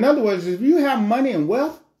 In other words, if you have money and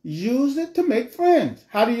wealth, use it to make friends.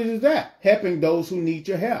 How do you do that? Helping those who need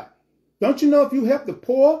your help. Don't you know if you help the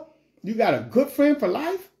poor, you got a good friend for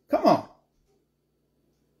life? Come on.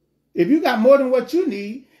 If you got more than what you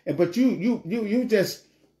need, but you just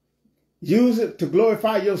use it to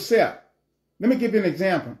glorify yourself. Let me give you an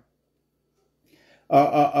example.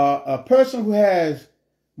 A person who has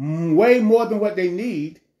way more than what they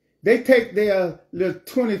need, they take their little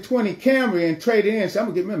 2020 Camry and trade it in. So I'm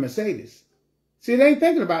going to get me a Mercedes. See, they ain't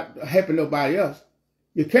thinking about helping nobody else.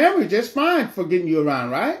 Your Camry is just fine for getting you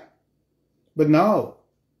around, right? But no,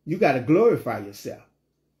 you got to glorify yourself.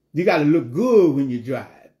 You got to look good when you drive.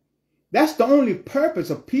 That's the only purpose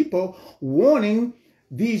of people wanting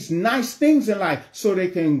these nice things in life, so they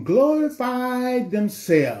can glorify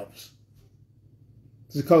themselves.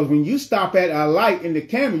 Because when you stop at a light in the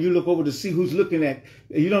camera, you look over to see who's looking at,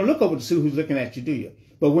 you don't look over to see who's looking at you, do you?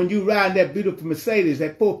 But when you ride that beautiful Mercedes,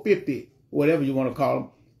 that 450, whatever you want to call them,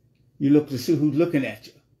 you look to see who's looking at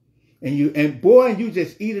you. And you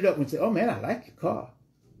just eat it up and say, oh man, I like your car.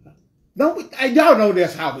 Y'all know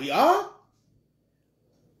that's how we are.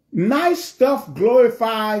 Nice stuff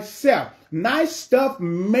glorifies self. Nice stuff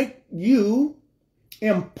make you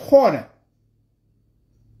important.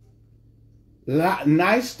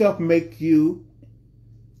 Nice stuff make you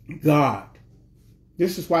God.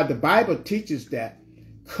 This is why the Bible teaches that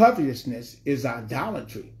covetousness is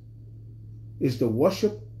idolatry. Is the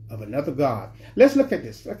worship of another God. Let's look at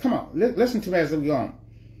this. Come on. Listen to me as we go on.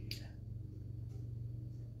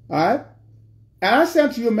 All right. And I say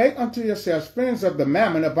unto you, make unto yourselves friends of the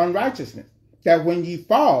mammon of unrighteousness, that when ye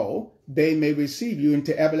fall, they may receive you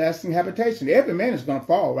into everlasting habitation. Every man is going to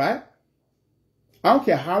fall, right? I don't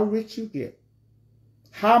care how rich you get,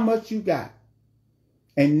 how much you got,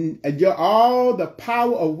 and all the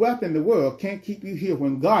power of wealth in the world can't keep you here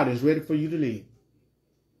when God is ready for you to leave.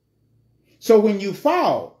 So when you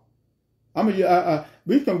fall,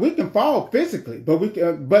 we can fall physically,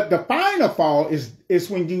 but the final fall is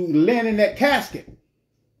when you land in that casket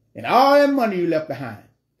and all that money you left behind.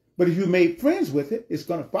 But if you made friends with it, it's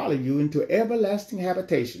going to follow you into everlasting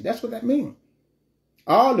habitation. That's what that means.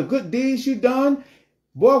 All the good deeds you done,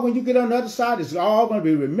 boy, when you get on the other side, it's all going to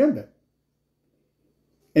be remembered.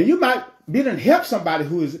 And you might be to help somebody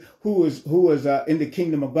who is in the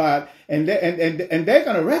kingdom of God, and they're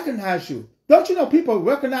going to recognize you. Don't you know people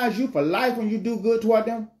recognize you for life when you do good toward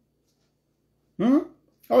them?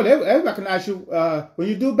 Oh, they recognize you when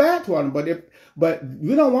you do bad toward them. But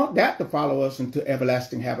we don't want that to follow us into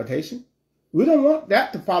everlasting habitation. We don't want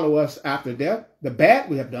that to follow us after death. The bad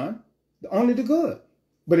we have done, only the good.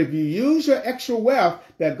 But if you use your extra wealth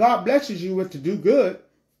that God blesses you with to do good,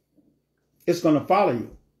 it's going to follow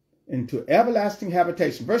you into everlasting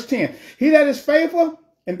habitation. Verse 10, he that is faithful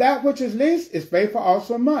in that which is least is faithful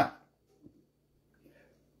also in much.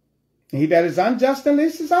 He that is unjust in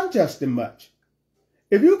least is unjust in much.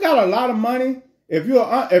 If you got a lot of money, if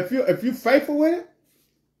you're faithful with it,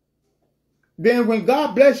 then when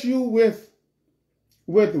God bless you with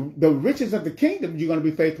the riches of the kingdom, you're going to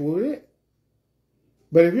be faithful with it.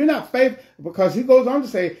 But if you're not faithful, because he goes on to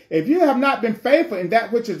say, if you have not been faithful in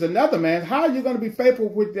that which is another man's, how are you going to be faithful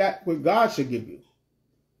with that which God should give you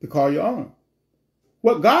to call your own?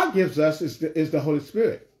 What God gives us is the Holy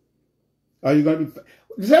Spirit. Are you going to be?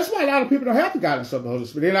 That's why a lot of people don't have the guidance of the Holy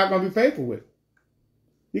Spirit. They're not going to be faithful with it.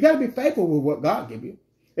 You got to be faithful with what God gives you.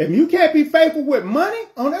 If you can't be faithful with money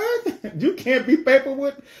on earth, you can't be faithful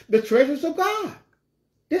with the treasures of God.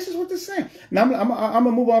 This is what they're saying. Now I'm going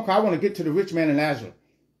to move on because I want to get to the rich man and Lazarus.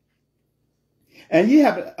 And you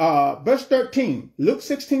have verse 13, Luke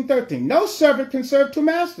 16:13. No servant can serve two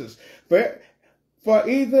masters, for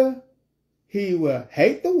either he will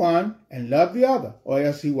hate the one and love the other, or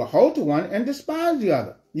else he will hold to one and despise the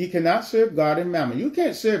other. You cannot serve God and mammon. You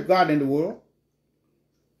can't serve God in the world.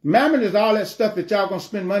 Mammon is all that stuff that y'all going to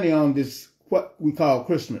spend money on this, what we call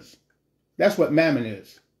Christmas. That's what mammon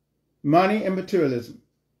is. Money and materialism.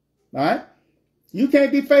 All right? You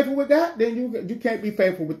can't be faithful with that, then you can't be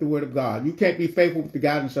faithful with the word of God. You can't be faithful with the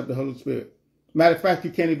guidance of the Holy Spirit. Matter of fact,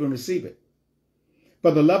 you can't even receive it.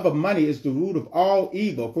 For the love of money is the root of all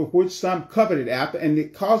evil, for which some coveted after, and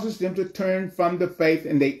it causes them to turn from the faith,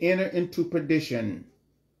 and they enter into perdition.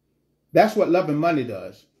 That's what love and money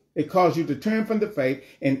does. It causes you to turn from the faith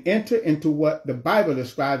and enter into what the Bible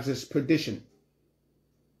describes as perdition.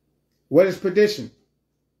 What is perdition?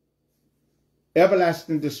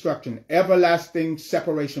 Everlasting destruction, everlasting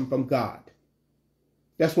separation from God.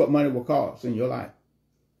 That's what money will cause in your life.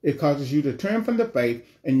 It causes you to turn from the faith,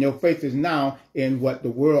 and your faith is now in what the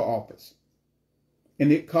world offers.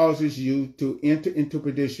 And it causes you to enter into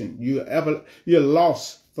perdition. You're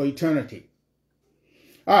lost for eternity.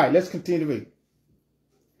 All right, let's continue to read.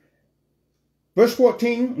 Verse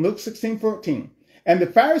 14, Luke 16:14. And the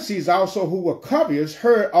Pharisees also, who were covetous,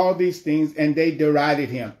 heard all these things, and they derided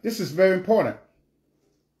him. This is very important.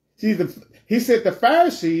 See, he said the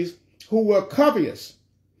Pharisees who were covetous.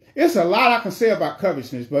 It's a lot I can say about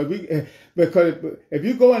covetousness, because if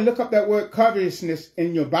you go and look up that word covetousness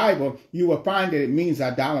in your Bible, you will find that it means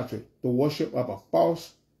idolatry, the worship of a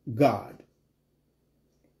false god.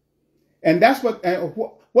 And that's what they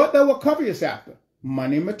were covetous after.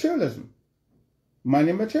 Money and materialism. Money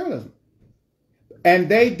and materialism. And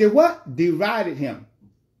they did what? Derided him.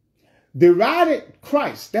 Derided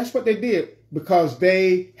Christ. That's what they did, because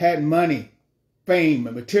they had money, fame,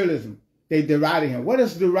 and materialism. They derided him. What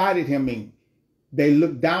does derided him mean? They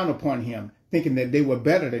looked down upon him. thinking that they were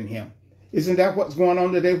better than him. Isn't that what's going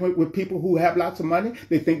on today with people who have lots of money?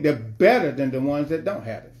 They think they're better than the ones that don't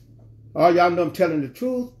have it. Oh, y'all know I'm telling the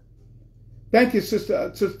truth. Thank you,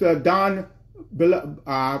 Sister Don.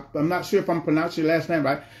 I'm not sure if I'm pronouncing your last name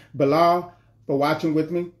right. Bilal, for watching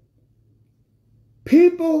with me.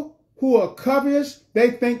 People who are covetous,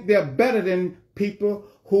 they think they're better than people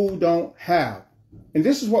who don't have. And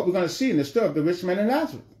this is what we're going to see in the story of the rich man and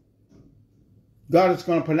Lazarus. God is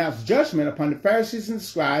going to pronounce judgment upon the Pharisees and the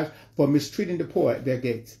Scribes for mistreating the poor at their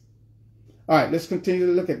gates. All right, let's continue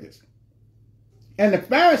to look at this. And the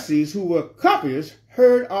Pharisees, who were covetous,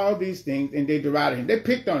 heard all these things, and they derided him. They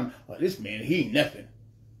picked on him. Oh, this man, he ain't nothing.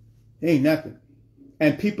 He ain't nothing.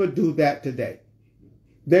 And people do that today.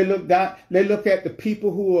 They look down. They look at the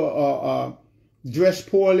people who are dressed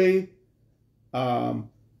poorly, don't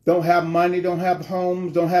have money, don't have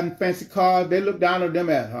homes, don't have fancy cars. They look down on them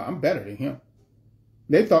as, I'm better than him.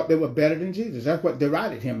 They thought they were better than Jesus. That's what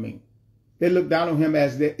derided him mean. They looked down on him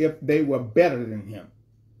as if they were better than him.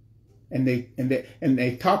 And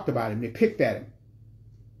they talked about him. They picked at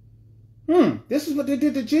him. This is what they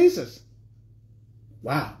did to Jesus.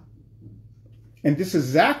 Wow. And this is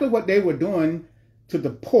exactly what they were doing to the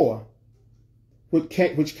poor, which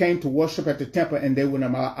came to worship at the temple, and they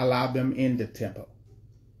wouldn't allow them in the temple.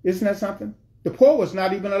 Isn't that something? The poor was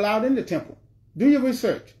not even allowed in the temple. Do your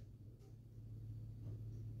research.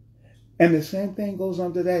 And the same thing goes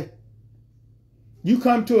on today. You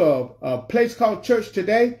come to a place called church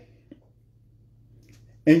today,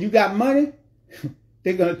 and you got money,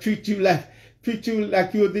 they're going to treat you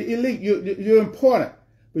like you're the elite. You're important.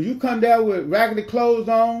 But you come there with raggedy clothes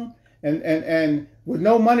on and with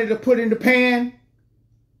no money to put in the pan,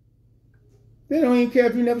 they don't even care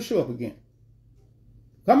if you never show up again.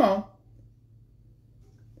 Come on.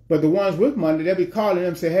 But the ones with money, they'll be calling them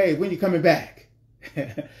and say, hey, when you coming back?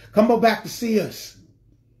 Come on back to see us.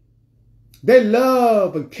 They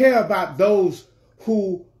love and care about those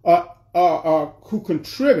who who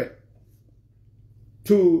contribute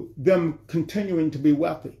to them continuing to be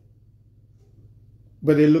wealthy.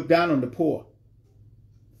 But they look down on the poor.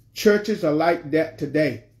 Churches are like that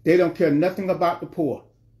today. They don't care nothing about the poor.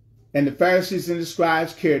 And the Pharisees and the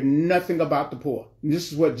Scribes cared nothing about the poor. And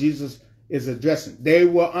this is what Jesus is addressing. They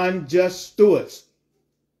were unjust stewards.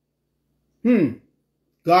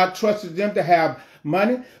 God trusted them to have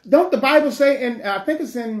money. Don't the Bible say, and I think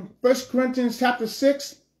it's in 1 Corinthians chapter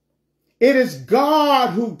 6, it is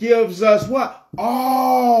God who gives us what?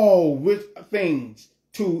 All rich things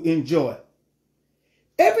to enjoy.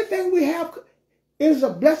 Everything we have is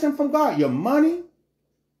a blessing from God. Your money.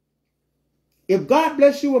 If God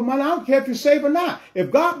bless you with money, I don't care if you save or not.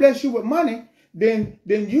 If God bless you with money, then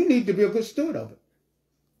you need to be a good steward of it.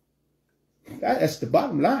 That's the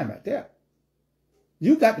bottom line right there.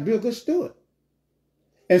 You got to be a good steward.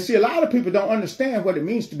 And see, a lot of people don't understand what it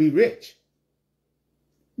means to be rich.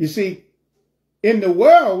 You see, in the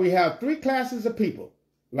world, we have three classes of people,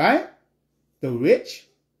 right? The rich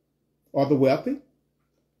or the wealthy,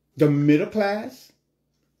 the middle class,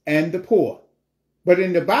 and the poor. But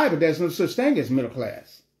in the Bible, there's no such thing as middle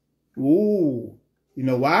class. Ooh, you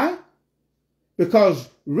know why? Because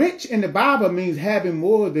rich in the Bible means having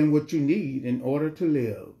more than what you need in order to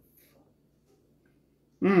live.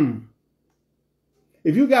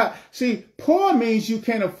 If you got, see, poor means you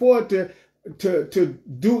can't afford to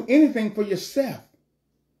do anything for yourself.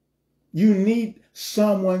 You need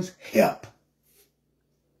someone's help.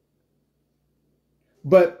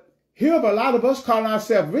 But here are a lot of us calling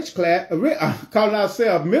ourselves calling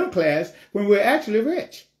ourselves middle class when we're actually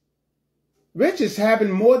rich. Rich is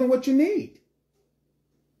having more than what you need.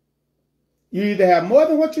 You either have more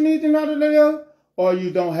than what you need in order to live, or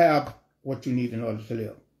you don't have what you need in order to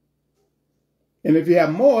live. And if you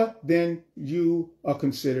have more, then you are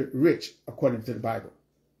considered rich, according to the Bible.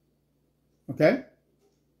 Okay?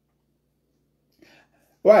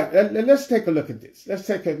 All right, let's take a look at this. Let's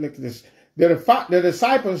take a look at this. The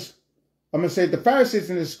disciples, I'm going to say the Pharisees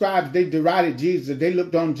and the Scribes, they derided Jesus. They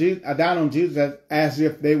looked down on Jesus as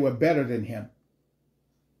if they were better than him.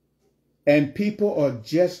 And people are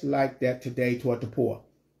just like that today toward the poor.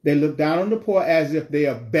 They look down on the poor as if they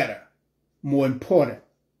are better, more important.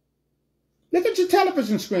 Look at your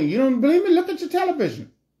television screen. You don't believe me? Look at your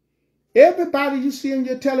television. Everybody you see on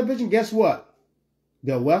your television, guess what?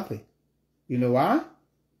 They're wealthy. You know why?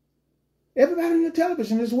 Everybody on your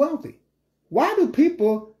television is wealthy. Why do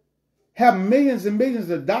people have millions and millions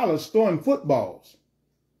of dollars throwing footballs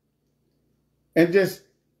and just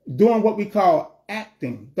doing what we call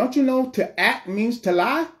acting? Don't you know to act means to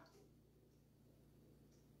lie?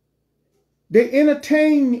 They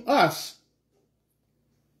entertain us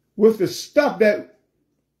with the stuff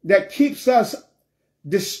that keeps us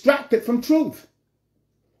distracted from truth.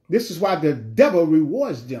 This is why the devil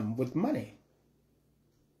rewards them with money,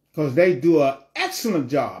 because they do an excellent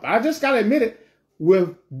job. I just got to admit it,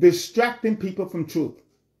 with distracting people from truth.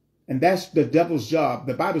 And that's the devil's job.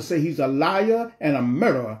 The Bible says he's a liar and a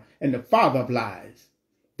murderer and the father of lies.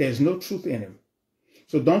 There's no truth in him.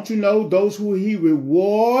 So don't you know those who he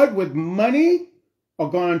reward with money are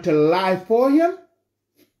going to lie for him?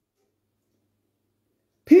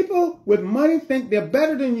 People with money think they're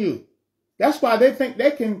better than you. That's why they think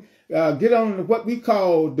they can get on what we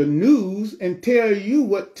call the news and tell you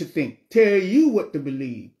what to think, tell you what to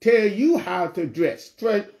believe, tell you how to dress.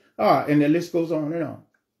 And the list goes on and on.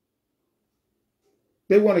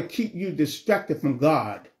 They want to keep you distracted from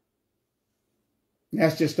God.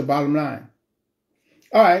 That's just the bottom line.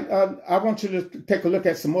 All right, I want you to take a look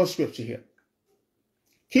at some more scripture here.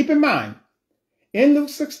 Keep in mind, in Luke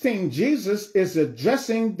 16, Jesus is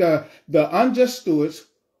addressing the unjust stewards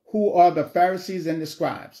who are the Pharisees and the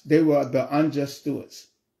Scribes. They were the unjust stewards.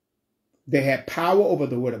 They had power over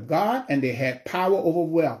the word of God, and they had power over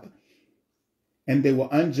wealth. And they were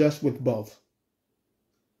unjust with both.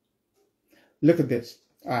 Look at this.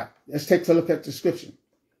 All right, let's take a look at the scripture.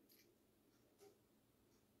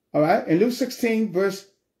 All right, in Luke 16, verse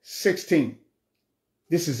 16.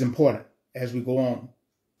 This is important as we go on,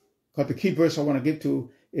 because the key verse I want to get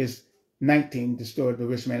to is 19, the story of the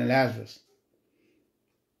rich man and Lazarus.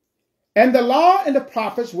 And the law and the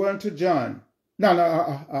prophets were unto John.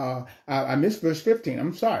 I missed verse 15.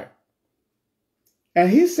 I'm sorry. And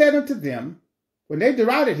he said unto them, when they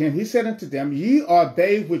derided him, he said unto them, ye are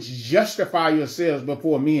they which justify yourselves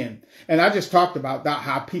before men. And I just talked about that,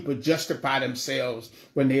 how people justify themselves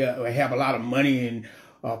when they have a lot of money and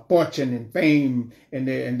fortune and fame, and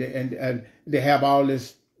they have all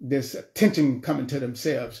this attention coming to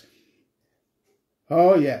themselves.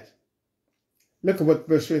 Oh, yes. Look at what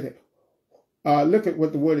verse 15. Look at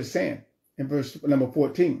what the word is saying in verse number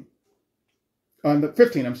 14. On the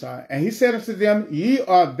 15, I'm sorry. And he said unto them, ye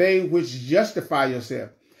are they which justify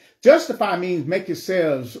yourselves. Justify means make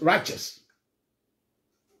yourselves righteous.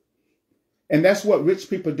 And that's what rich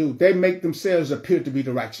people do. They make themselves appear to be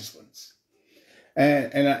the righteous ones.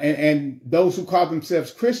 And those who call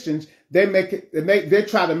themselves Christians, they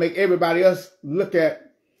try to make everybody else look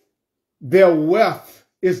at their wealth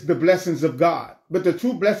is the blessings of God. But the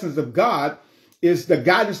true blessings of God is the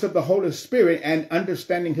guidance of the Holy Spirit and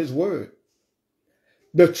understanding his word.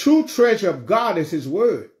 The true treasure of God is his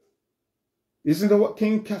word. Isn't that what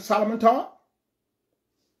King Solomon taught?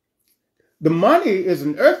 The money is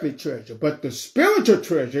an earthly treasure, but the spiritual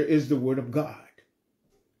treasure is the word of God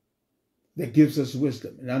that gives us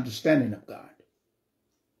wisdom and understanding of God.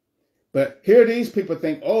 But here these people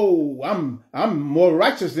think, oh, I'm more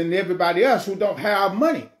righteous than everybody else who don't have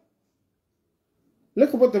money. Look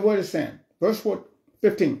at what the word is saying. Verse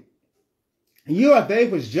 15. You are they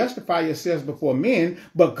which justify yourselves before men,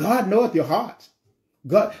 but God knoweth your hearts.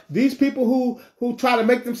 God, these people who try to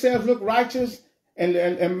make themselves look righteous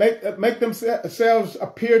and make themselves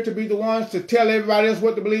appear to be the ones to tell everybody else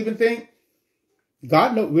what to believe and think,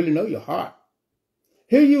 God really know your heart.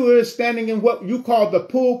 Here you are standing in what you call the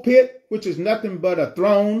pulpit, which is nothing but a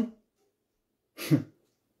throne,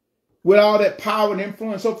 with all that power and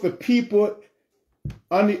influence over the people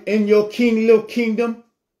in your little kingdom.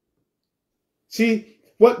 See,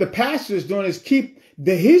 what the pastor is doing is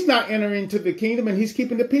he's not entering into the kingdom, and he's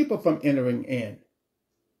keeping the people from entering in.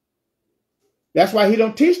 That's why he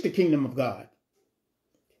don't teach the kingdom of God.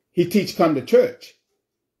 He teach come to church,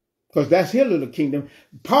 because that's his little kingdom.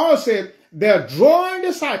 Paul said they're drawing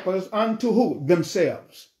disciples unto who?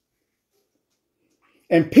 Themselves.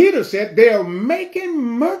 And Peter said they are making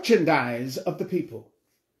merchandise of the people.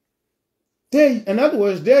 In other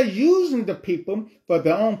words, they're using the people for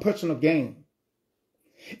their own personal gain.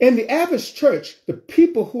 In the average church, the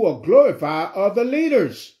people who are glorified are the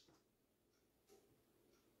leaders.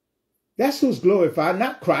 That's who's glorified,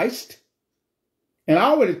 not Christ. And I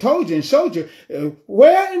already told you and showed you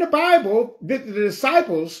where in the Bible did the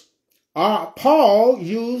disciples, Paul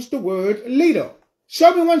used the word leader.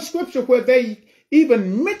 Show me one scripture where they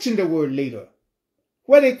even mention the word leader,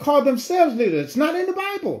 where they call themselves leaders. It's not in the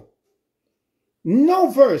Bible. No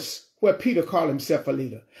verse where Peter called himself a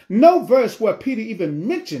leader. No verse where Peter even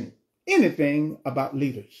mentioned anything about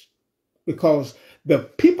leaders. Because the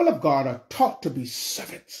people of God are taught to be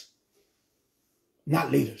servants,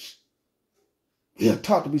 not leaders. We are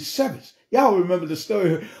taught to be servants. Y'all remember the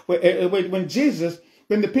story when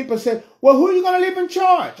the people said, well, who are you going to leave in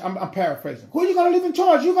charge? I'm paraphrasing. Who are you going to leave in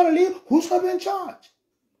charge? You're going to leave? Who's going to be in charge?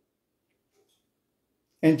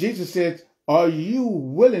 And Jesus said, are you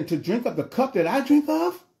willing to drink of the cup that I drink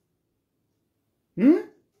of? None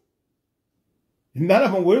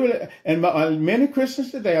of them will. And many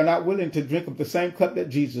Christians today are not willing to drink of the same cup that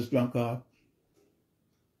Jesus drank of.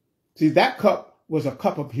 See, that cup was a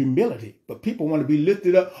cup of humility, but people want to be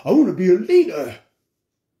lifted up. I want to be a leader.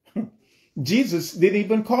 Jesus didn't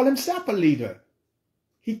even call himself a leader.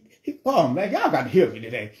 Oh man, y'all got to hear me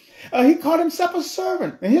today. He called himself a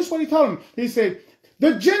servant. And here's what he told him. He said,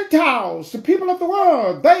 the Gentiles, the people of the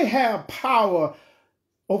world, they have power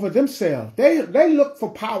over themselves. They look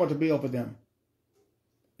for power to be over them.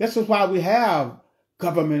 This is why we have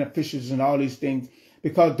government officials and all these things,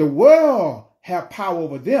 because the world have power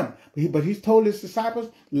over them. But he told his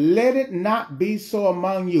disciples, let it not be so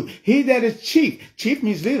among you. He that is chief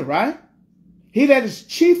means leader, right? He that is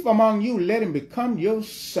chief among you, let him become your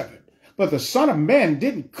servant. But the Son of Man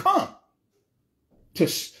didn't come to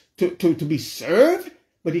be served,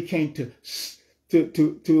 but he came to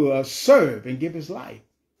serve and give his life.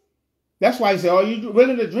 That's why he said, are you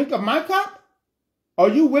willing to drink of my cup? Are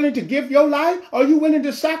you willing to give your life? Are you willing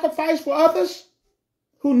to sacrifice for others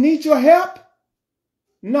who need your help?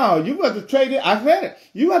 No, you got to trade it. I said it.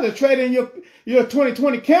 You got to trade in your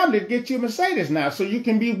 2020 Camry to get you a Mercedes now, so you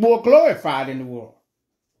can be more glorified in the world.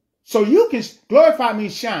 So you can glorify,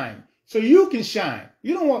 means shine. So you can shine.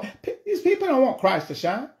 You don't want, these people don't want Christ to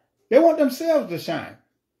shine. They want themselves to shine.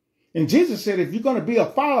 And Jesus said, if you're going to be a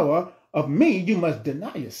follower of me, you must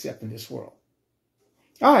deny yourself in this world.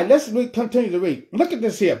 All right, let's continue to read. Look at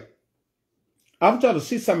this here. I want y'all to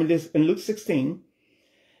see some of this in Luke 16.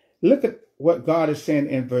 Look at what God is saying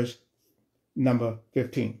in verse number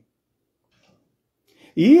 15.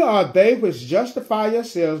 Ye are they which justify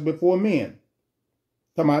yourselves before men.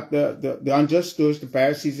 Talking about the unjust stewards, the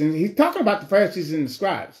Pharisees. And he's talking about the Pharisees and the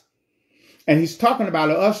Scribes. And he's talking about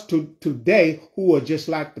us today who are just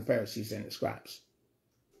like the Pharisees and the Scribes.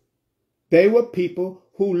 They were people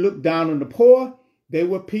who looked down on the poor. They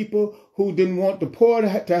were people who didn't want the poor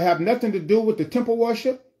to have nothing to do with the temple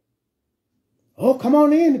worship. Oh, come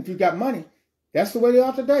on in if you got money. That's the way they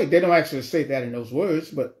are today. They don't actually say that in those words,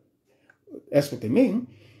 but that's what they mean.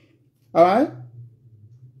 All right?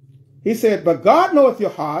 He said, but God knoweth your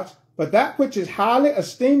hearts, but that which is highly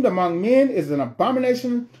esteemed among men is an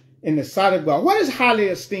abomination in the sight of God. What is highly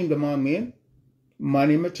esteemed among men?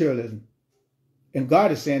 Money and materialism. And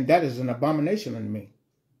God is saying that is an abomination unto me.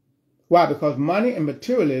 Why? Because money and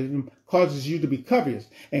materialism causes you to be covetous.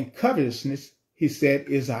 And covetousness, he said,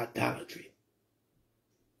 is idolatry.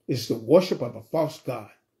 It's the worship of a false god.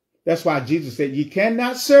 That's why Jesus said, you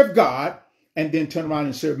cannot serve God and then turn around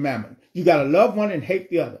and serve mammon. You got to love one and hate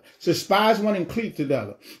the other. Despise one and cleave to the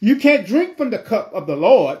other. You can't drink from the cup of the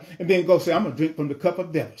Lord and then go say, I'm going to drink from the cup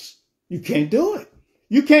of devils. You can't do it.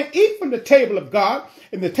 You can't eat from the table of God.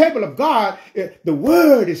 In the table of God, the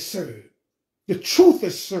word is served. The truth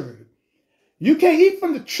is served. You can't eat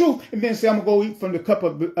from the truth and then say, I'm going to go eat from the cup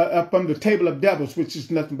of, from the table of devils, which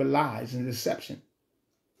is nothing but lies and deception.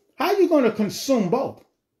 How are you going to consume both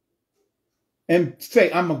and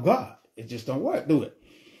say, I'm a God? It just don't work, do it?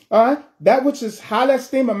 All right. That which is highly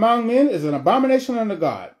esteemed among men is an abomination unto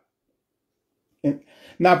God. And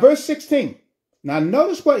now, verse 16. Now,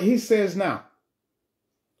 notice what he says now.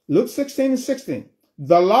 Luke 16:16.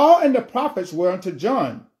 The law and the prophets were unto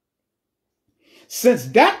John. Since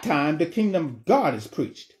that time, the kingdom of God is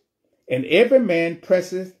preached, and every man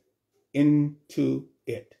presseth into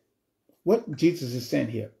it. What Jesus is saying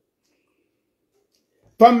here.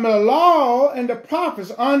 From the law and the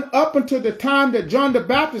prophets on up until the time that John the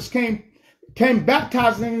Baptist came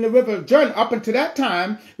baptizing in the river of Jordan, up until that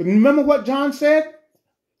time, remember what John said?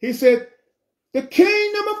 He said, the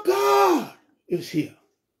kingdom of God is here.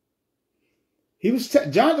 He was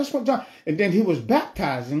John, that's what John, and then he was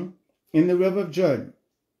baptizing in the river of Jordan.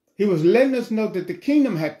 He was letting us know that the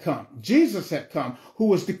kingdom had come. Jesus had come, who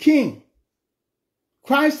was the king.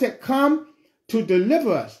 Christ had come to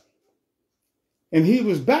deliver us. And he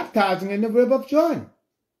was baptizing in the river of Jordan.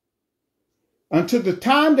 Until the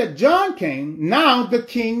time that John came, now the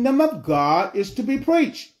kingdom of God is to be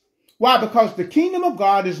preached. Why? Because the kingdom of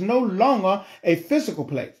God is no longer a physical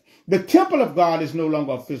place. The temple of God is no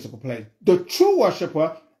longer a physical place. The true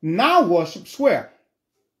worshiper now worships where?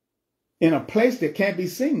 In a place that can't be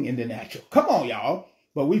seen in the natural. Come on, y'all.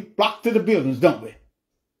 But we flock to the buildings, don't we?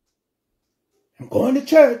 I'm going to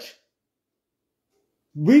church.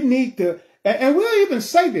 We need to, and we'll even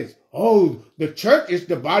say this. Oh, the church is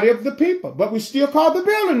the body of the people, but we still call the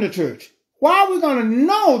building the church. Why are we going to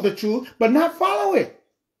know the truth but not follow it?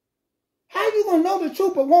 How are you going to know the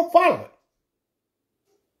truth but won't follow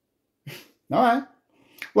it? All right.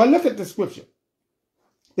 Well, look at the scripture.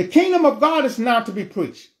 The kingdom of God is now to be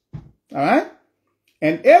preached. All right?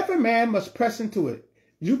 And every man must press into it.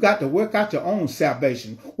 You got to work out your own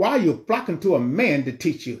salvation while you're flocking to a man to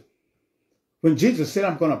teach you. When Jesus said,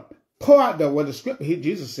 I'm going to pour out the scripture,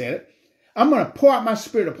 Jesus said it, I'm going to pour out my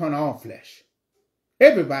spirit upon all flesh.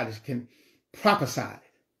 Everybody can prophesy,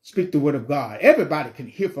 speak the word of God. Everybody can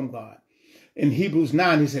hear from God. In Hebrews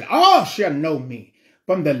 9, he said, all shall know me,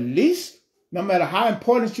 from the least, no matter how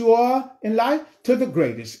important you are in life, to the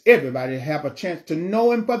greatest. Everybody have a chance to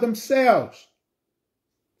know him for themselves.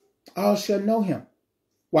 All shall know him.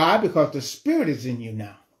 Why? Because the Spirit is in you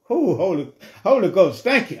now. Oh, Holy Ghost,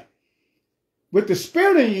 thank you. With the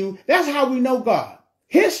Spirit in you, that's how we know God.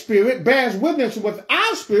 His Spirit bears witness with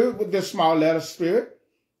our spirit, with the small letter spirit,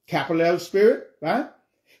 capital letter spirit, right?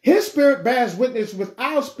 His Spirit bears witness with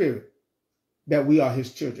our spirit that we are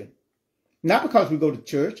his children. Not because we go to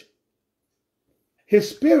church. His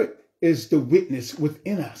Spirit is the witness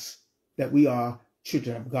within us that we are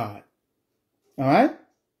children of God. All right?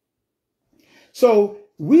 So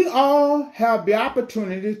we all have the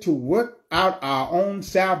opportunity to work out our own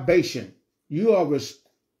salvation. You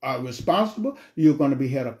are responsible. You're going to be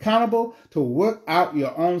held accountable to work out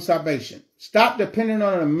your own salvation. Stop depending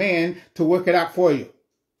on a man to work it out for you.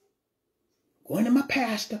 Going to my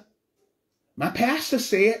pastor. My pastor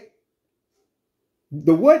said,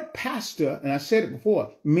 the word pastor, and I said it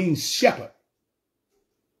before, means shepherd.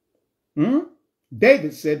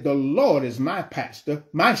 David said, the Lord is my pastor,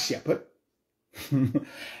 my shepherd.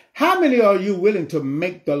 How many are you willing to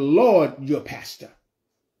make the Lord your pastor?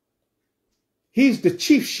 He's the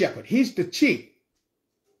chief shepherd. He's the chief.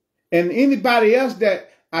 And anybody else that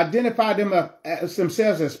identify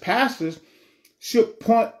themselves as pastors should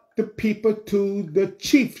point the people to the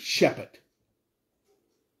chief shepherd.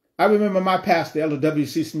 I remember my pastor, Elder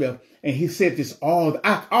W.C. Smith, and he said this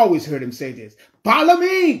I've always heard him say this. Follow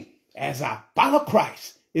me as I follow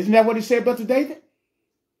Christ. Isn't that what he said, Brother David?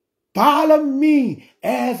 Follow me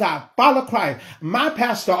as I follow Christ. My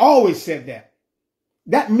pastor always said that.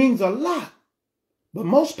 That means a lot. But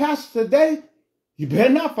most pastors today, you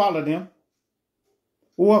better not follow them.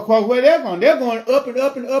 Well, because where they're going up and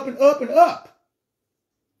up and up and up and up.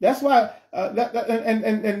 That's why,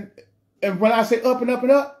 and when I say up and up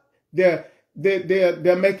and up, they're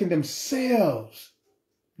making themselves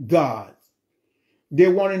gods.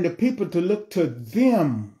 They're wanting the people to look to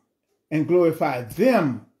them and glorify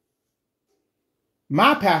them.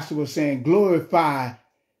 My pastor was saying, glorify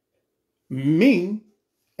me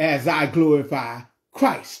as I glorify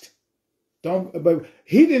Christ. But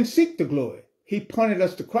he didn't seek the glory. He pointed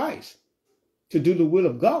us to Christ to do the will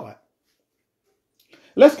of God.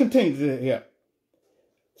 Let's continue here.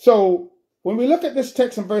 So when we look at this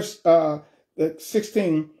text in verse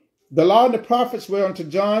 16, the law and the prophets were unto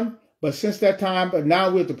John, but since that time, but now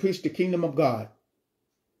we're to preach the kingdom of God.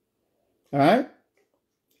 All right?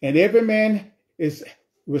 And every man is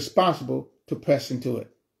responsible to press into it.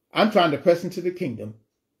 I'm trying to press into the kingdom.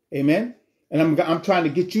 Amen? And I'm trying to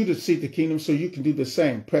get you to see the kingdom so you can do the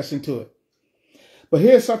same. Press into it. But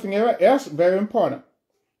here's something else very important.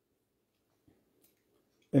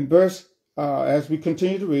 In verse, as we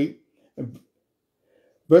continue to read,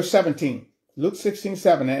 verse 17, Luke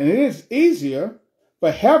 16:7, and it is easier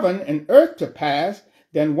for heaven and earth to pass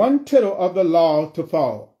than one tittle of the law to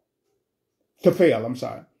fail.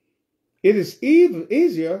 It is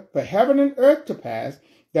easier for heaven and earth to pass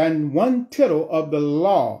than one tittle of the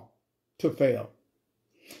law to fail.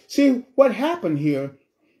 See, what happened here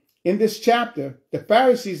in this chapter, the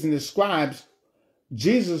Pharisees and the Scribes,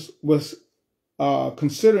 Jesus was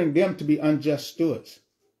considering them to be unjust stewards.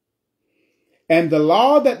 And the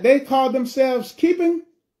law that they called themselves keeping,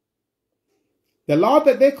 they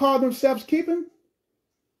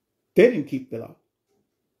didn't keep the law.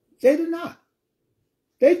 They did not.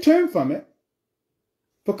 They turned from it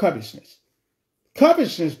for covetousness.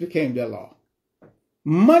 Covetousness became their law.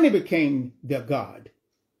 Money became their God.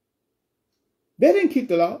 They didn't keep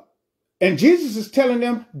the law. And Jesus is telling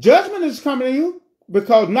them, judgment is coming to you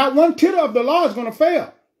because not one tittle of the law is going to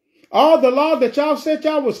fail. All the law that y'all said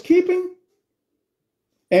y'all was keeping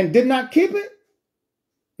and did not keep it,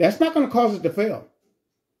 that's not going to cause it to fail.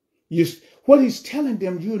 What he's telling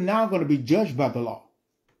them, you're now going to be judged by the law.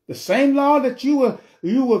 The same law that you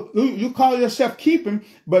call yourself keeping,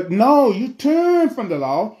 but no, you turn from the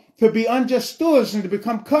law to be unjust stewards and to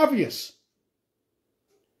become covetous,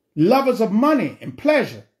 lovers of money and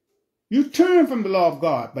pleasure. You turn from the law of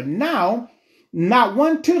God, but now not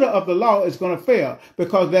one tittle of the law is going to fail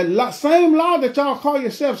because that same law that y'all call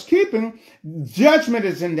yourselves keeping, judgment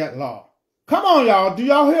is in that law. Come on, y'all. Do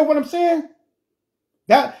y'all hear what I'm saying?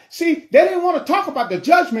 See, they didn't want to talk about the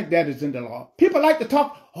judgment that is in the law. People like to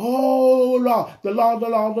talk, oh, law, the law, the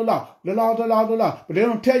law, the law, the law, the law, the law. But they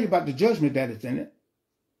don't tell you about the judgment that is in it.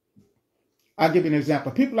 I'll give you an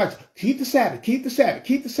example. People like to keep the Sabbath, keep the Sabbath,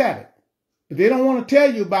 keep the Sabbath. But they don't want to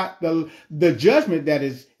tell you about the judgment that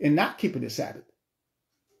is in not keeping the Sabbath.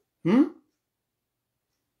 And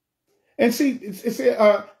see,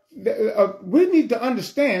 we need to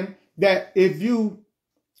understand that if you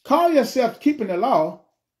call yourself keeping the law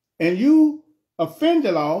and you offend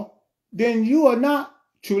the law, then you are not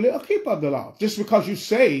truly a keeper of the law, just because you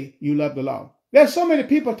say you love the law. There's so many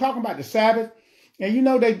people talking about the Sabbath, and you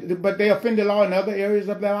know but they offend the law in other areas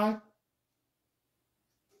of their life.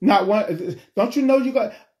 Not one. Don't you know you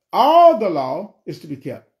got all the law is to be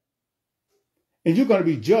kept, and you're going to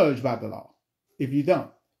be judged by the law if you don't.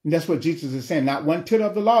 And that's what Jesus is saying. Not one tittle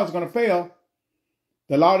of the law is going to fail.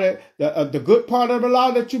 The law that the good part of the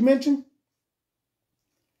law that you mentioned,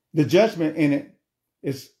 the judgment in it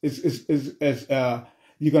is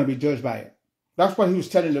you're going to be judged by it. That's what he was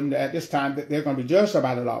telling them at this time, that they're going to be judged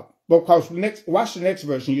by the law. Because watch the next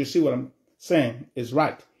verse and you'll see what I'm saying is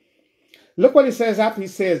right. Look what he says after he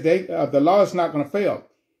says the law is not going to fail.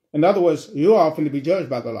 In other words, you're often to be judged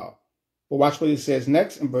by the law. But watch what he says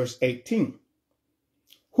next in verse 18.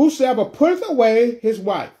 Whosoever putteth away his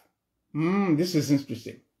wife, this is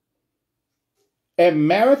interesting, and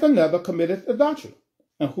marrieth another committeth adultery.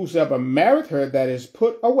 And whosoever marrieth her that is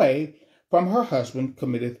put away from her husband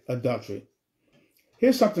committeth adultery.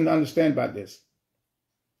 Here's something to understand about this.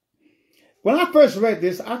 When I first read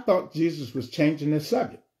this, I thought Jesus was changing the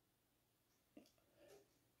subject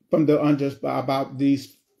from the unjust, about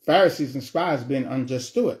these Pharisees and Scribes being unjust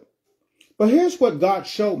stewards. But here's what God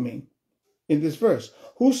showed me in this verse.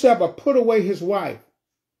 Whosoever put away his wife.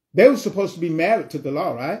 They were supposed to be married to the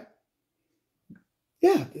law, right?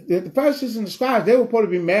 Yeah, the Pharisees and the Scribes, they were supposed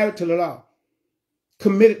to be married to the law,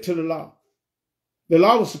 committed to the law. The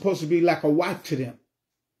law was supposed to be like a wife to them,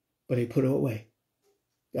 but they put her away.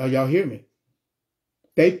 Y'all hear me?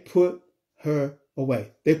 They put her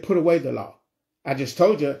away. They put away the law. I just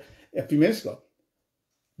told you a few minutes ago,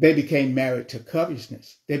 they became married to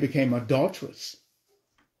covetousness. They became adulterous.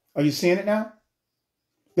 Are you seeing it now?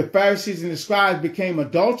 The Pharisees and the Scribes became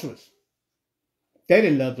adulterous. They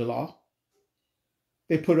didn't love the law.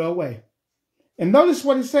 They put her away. And notice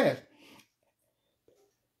what he says.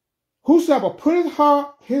 Whosoever putteth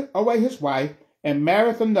away his wife and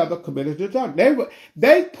marrieth another committeth adultery.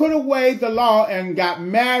 They put away the law and got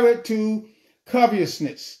married to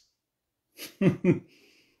covetousness.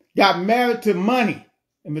 Got married to money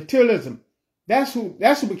and materialism. That's who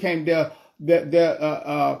became their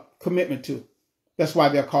commitment to. That's why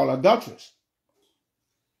they're called adulterers.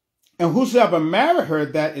 And whosoever married her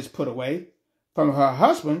that is put away from her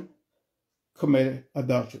husband committed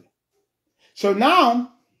adultery. So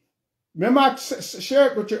now, remember I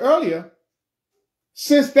shared with you earlier,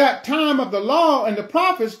 since that time of the law and the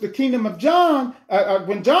prophets, the kingdom of John,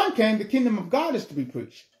 when John came, the kingdom of God is to be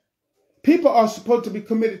preached. People are supposed to be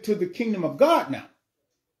committed to the kingdom of God now,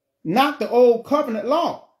 not the old covenant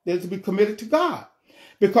law. They're to be committed to God.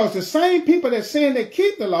 Because the same people that saying they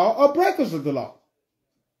keep the law are breakers of the law.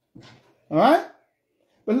 All right?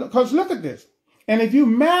 Because look at this. And if you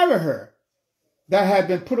marry her that had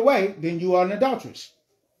been put away, then you are an adulteress.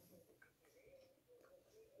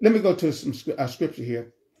 Let me go to some scripture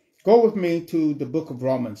here. Go with me to the book of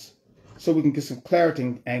Romans so we can get some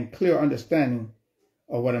clarity and clear understanding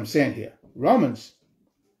of what I'm saying here. Romans,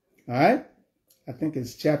 all right? I think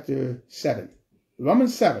it's chapter 7.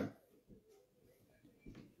 Romans 7.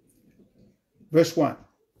 Verse 1.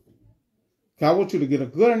 I want you to get a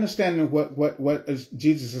good understanding of what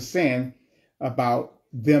Jesus is saying about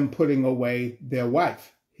them putting away their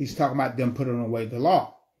wife. He's talking about them putting away the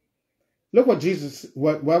law. Look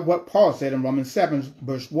what Paul said in Romans 7,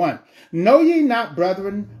 verse 1. Know ye not,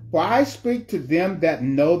 brethren, for I speak to them that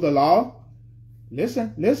know the law.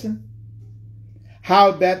 Listen.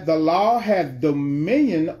 How that the law hath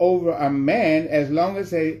dominion over a man as long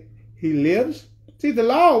as he lives. See, the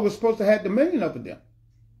law was supposed to have dominion over them.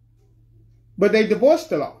 But they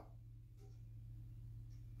divorced the law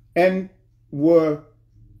and were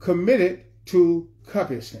committed to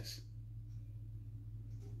covetousness.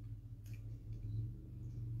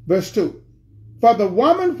 Verse 2. For the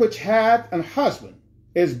woman which hath an husband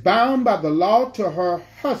is bound by the law to her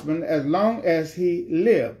husband as long as he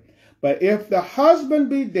live. But if the husband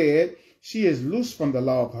be dead, she is loosed from the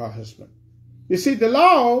law of her husband. You see, the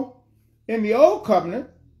law in the old covenant,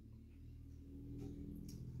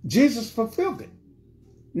 Jesus fulfilled it.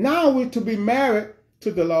 Now we're to be married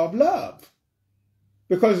to the law of love.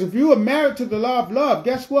 Because if you are married to the law of love,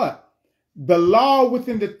 guess what? The law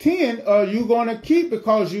within the 10 are you going to keep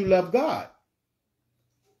because you love God.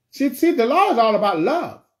 See, the law is all about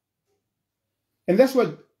love. And that's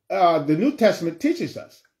what the New Testament teaches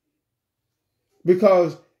us.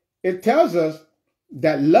 Because it tells us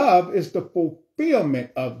that love is the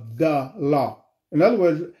fulfillment of the law. In other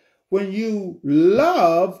words, when you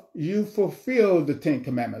love, you fulfill the 10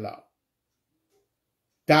 Commandment law.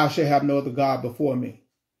 Thou shalt have no other God before me.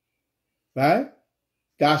 Right?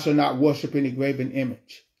 Thou shalt not worship any graven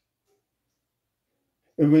image.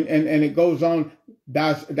 And it goes on,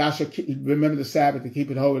 thou shalt remember the Sabbath to keep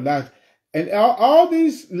it holy. And all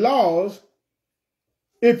these laws,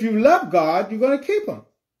 if you love God, you're going to keep them.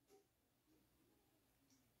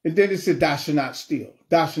 And then it said, thou shalt not steal.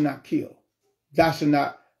 Thou shalt not kill. Thou shalt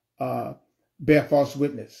not bear false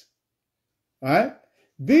witness. All right?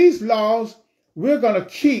 These laws we're going to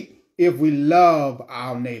keep if we love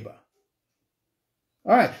our neighbor.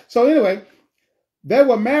 All right. So anyway, they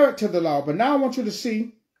were married to the law. But now I want you to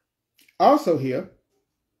see also here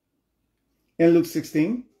in Luke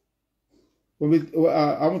 16. I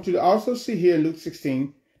want you to also see here in Luke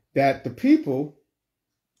 16 that the people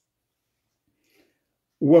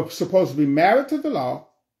were supposed to be married to the law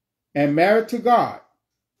and married to God,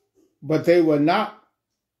 but they were not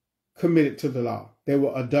committed to the law. They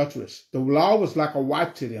were adulterous. The law was like a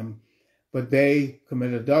wife to them, but they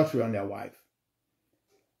committed adultery on their wife.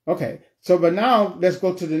 Okay, so but now let's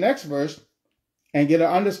go to the next verse and get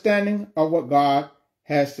an understanding of what God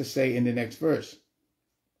has to say in the next verse.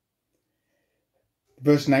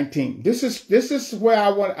 Verse 19. This is where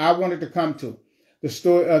I wanted to come to. The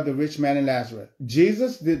story of the rich man and Lazarus.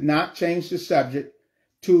 Jesus did not change the subject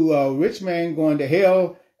to a rich man going to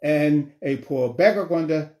hell and a poor beggar going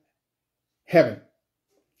to heaven.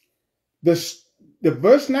 The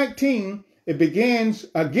verse 19, it begins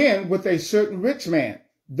again with a certain rich man.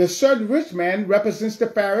 The certain rich man represents the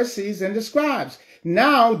Pharisees and the Scribes.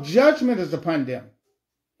 Now judgment is upon them.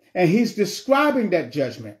 And he's describing that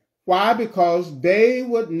judgment. Why? Because they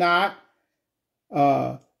would not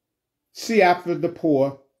see after the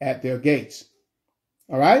poor at their gates.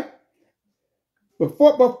 All right?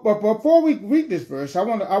 Before we read this verse, I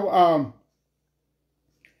want to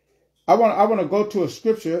go to a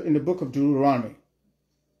scripture in the book of Deuteronomy.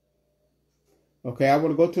 Okay, I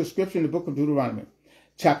want to go to a scripture in the book of Deuteronomy,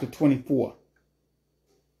 chapter 24.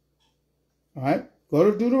 All right,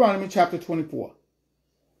 go to Deuteronomy chapter 24.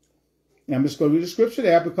 Now I'm just going to read the scripture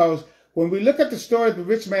there because when we look at the story of the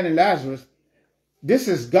rich man and Lazarus, this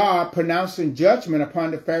is God pronouncing judgment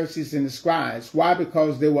upon the Pharisees and the Scribes. Why?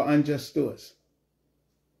 Because they were unjust stewards.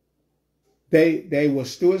 They were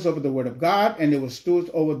stewards over the word of God, and they were stewards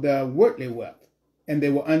over the worldly wealth, and they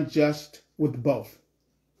were unjust with both.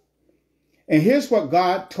 And here's what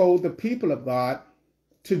God told the people of God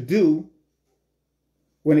to do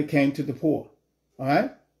when it came to the poor. All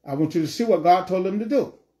right? I want you to see what God told them to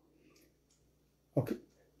do. Okay,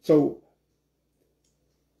 so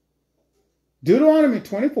Deuteronomy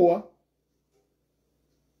 24,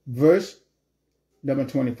 verse number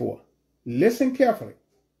 24. Listen carefully.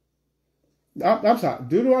 I'm sorry,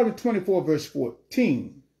 Deuteronomy 24, verse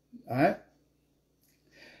 14. All right.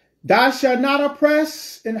 Thou shalt not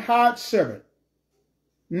oppress an hired servant.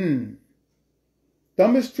 Don't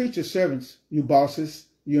mistreat your servants, you bosses,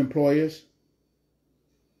 you employers.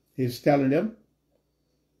 He's telling them.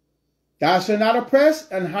 Thou shalt not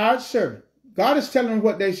oppress an hired servant. God is telling them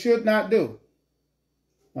what they should not do.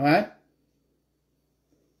 All right.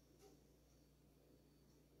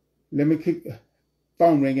 Let me keep the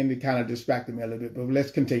phone ringing to kind of distracted me a little bit, but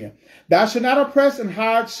let's continue. Thou shalt not oppress an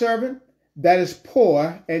hired servant that is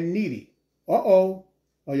poor and needy. Uh-oh.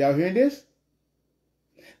 Are y'all hearing this?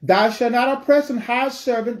 Thou shalt not oppress an hired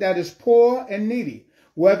servant that is poor and needy,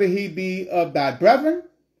 whether he be of thy brethren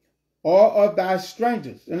or of thy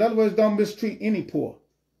strangers. In other words, don't mistreat any poor,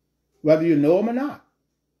 whether you know them or not,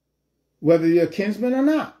 whether you're a kinsman or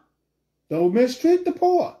not. Don't mistreat the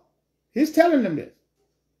poor. He's telling them this.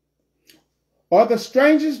 Or the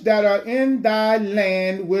strangers that are in thy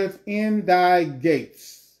land within thy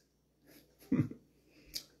gates.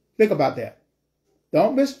 Think about that.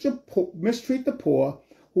 Don't mistreat the poor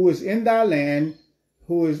who is in thy land,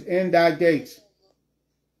 who is in thy gates.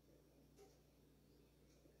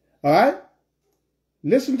 All right?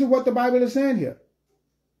 Listen to what the Bible is saying here.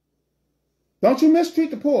 Don't you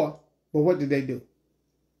mistreat the poor. But what did they do?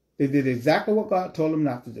 They did exactly what God told them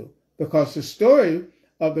not to do. Because the story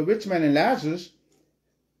of the rich man and Lazarus,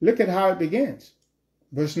 look at how it begins.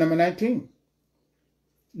 Verse number 19.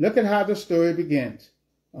 Look at how the story begins.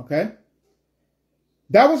 Okay?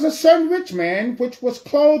 There was a certain rich man which was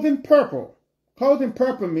clothed in purple. Clothed in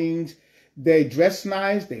purple means they dress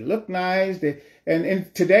nice, they look nice, and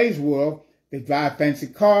in today's world, they drive fancy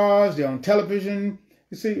cars, they're on television.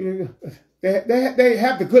 You see, they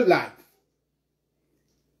have the good life.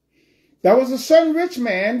 There was a certain rich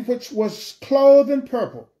man which was clothed in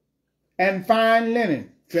purple and fine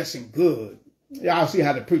linen, dressing good. Y'all see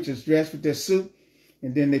how the preachers dress with their suit,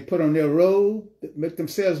 and then they put on their robe that make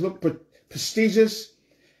themselves look prestigious.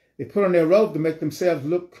 They put on their robe to make themselves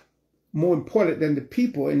look more important than the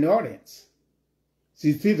people in the audience.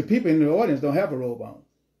 See, the people in the audience don't have a robe on,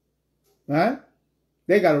 right?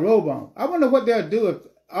 They got a robe on. I wonder what they'll do if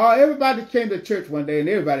everybody came to church one day and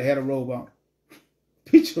everybody had a robe on.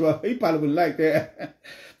 Preacher, he probably wouldn't like that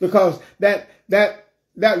because that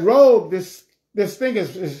robe, this thing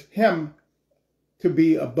is him to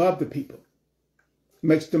be above the people,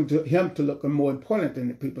 makes him to look more important than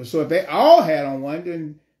the people. So if they all had on one,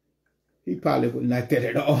 then he probably wouldn't like that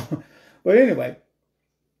at all. But anyway,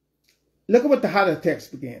 look at how the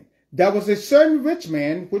text began. There was a certain rich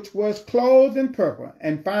man which was clothed in purple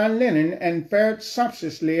and fine linen and fared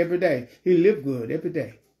sumptuously every day. He lived good every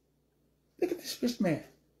day. Look at this rich man.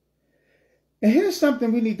 And here's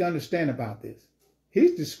something we need to understand about this.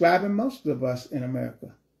 He's describing most of us in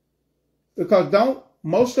America. Because don't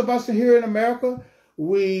most of us here in America,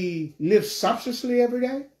 we live sumptuously every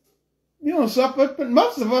day? You don't suffer, but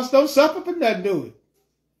most of us don't suffer for nothing, do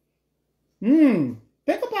we?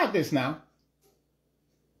 Think about this now.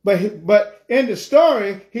 But in the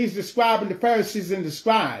story, he's describing the Pharisees and the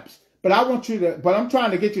Scribes. But I'm trying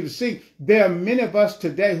to get you to see there are many of us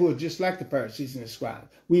today who are just like the Pharisees and the Scribes.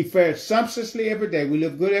 We fare sumptuously every day. We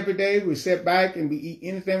live good every day. We sit back and we eat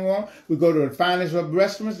anything we want. We go to the finest of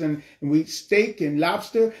restaurants and we eat steak and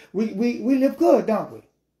lobster. We live good, don't we?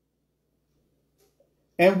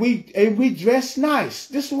 And we dress nice.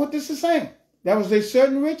 This is what this is saying. That was a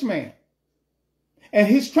certain rich man. And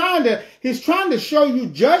he's trying to show you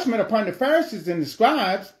judgment upon the Pharisees and the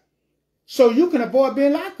Scribes so you can avoid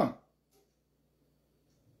being like them.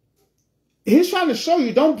 He's trying to show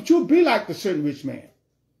you, don't you be like the certain rich man.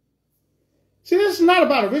 See, this is not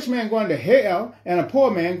about a rich man going to hell and a poor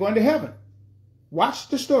man going to heaven. Watch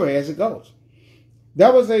the story as it goes.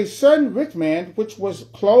 There was a certain rich man which was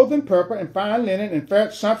clothed in purple and fine linen and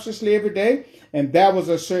fared sumptuously every day. And there was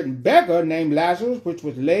a certain beggar named Lazarus which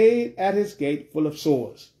was laid at his gate full of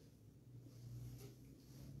sores.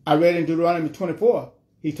 I read in Deuteronomy 24,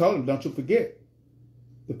 he told him, don't you forget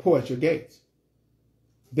the poor at your gates.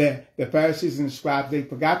 The Pharisees and the Scribes, they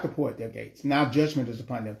forgot the poor at their gates. Now judgment is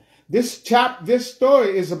upon them. This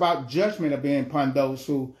story is about judgment being upon those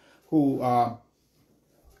who are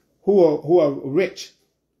rich.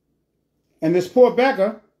 And this poor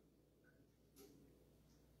beggar,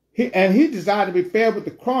 he desired to be fed with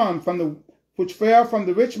the crumbs which fell from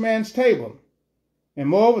the rich man's table. And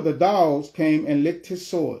moreover, the dogs came and licked his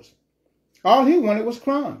sores. All he wanted was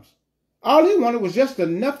crumbs. All he wanted was just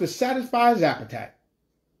enough to satisfy his appetite.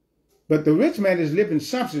 But the rich man is living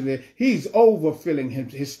sumptuously. He's overfilling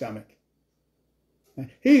his stomach.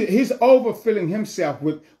 He's overfilling himself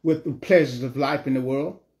with the pleasures of life in the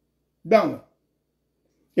world. Don't we?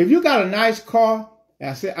 If you got a nice car,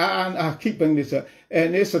 I keep bringing this up,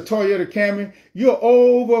 and it's a Toyota Camry, you're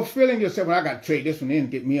overfilling yourself. Well, I got to trade this one in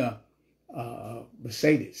and get me a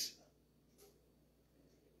Mercedes.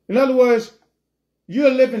 In other words,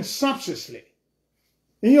 you're living sumptuously.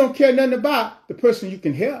 And you don't care nothing about the person you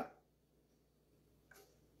can help.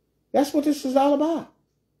 That's what this is all about.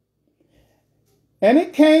 And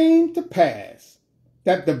it came to pass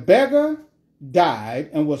that the beggar died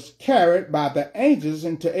and was carried by the angels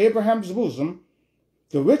into Abraham's bosom.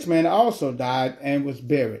 The rich man also died and was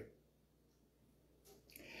buried.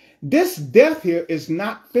 This death here is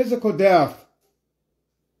not physical death.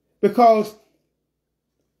 Because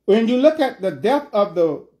when you look at the death of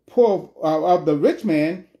the poor, of the rich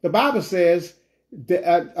man, the Bible says,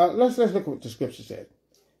 let's look at what the scripture says.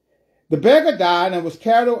 The beggar died and was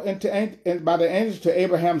carried by the angels to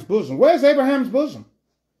Abraham's bosom. Where's Abraham's bosom?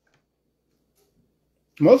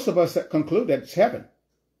 Most of us conclude that it's heaven.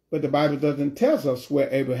 But the Bible doesn't tell us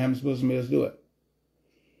where Abraham's bosom is, do it?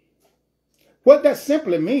 What that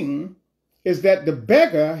simply means is that the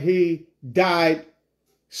beggar, he died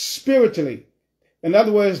spiritually. In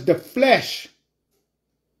other words, the flesh.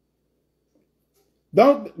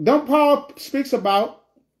 Don't Paul speaks about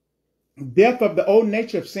death of the old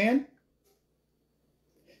nature of sin?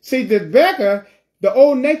 See, the beggar, the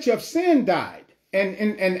old nature of sin died.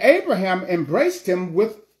 And Abraham embraced him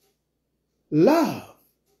with love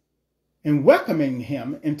and welcoming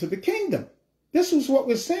him into the kingdom. This is what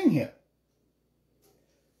we're seeing here.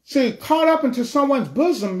 See, caught up into someone's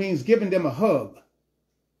bosom means giving them a hug,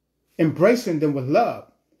 embracing them with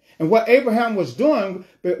love. And what Abraham was doing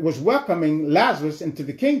was welcoming Lazarus into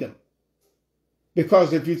the kingdom.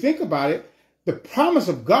 Because if you think about it, the promise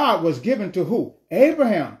of God was given to who?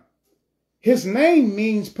 Abraham. His name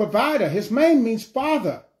means provider. His name means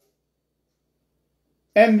father.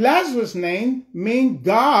 And Lazarus' name means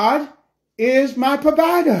God is my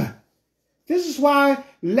provider. This is why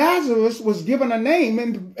Lazarus was given a name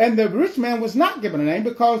and the rich man was not given a name,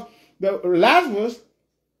 because Lazarus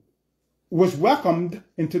was welcomed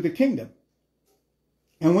into the kingdom.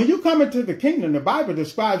 And when you come into the kingdom, the Bible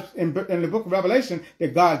describes in the book of Revelation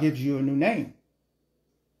that God gives you a new name.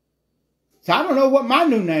 So I don't know what my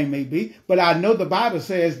new name may be, but I know the Bible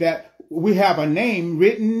says that we have a name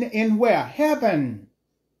written in where? Heaven.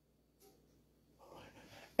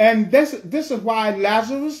 And this is why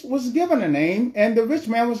Lazarus was given a name and the rich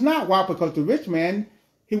man was not. Why? Because the rich man,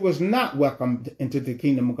 he was not welcomed into the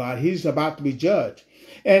kingdom of God. He's about to be judged.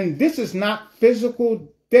 And this is not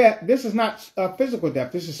physical death. This is not physical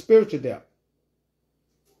death. This is spiritual death.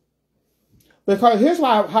 Because here's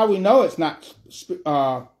how we know it's not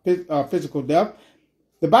physical death.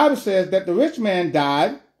 The Bible says that the rich man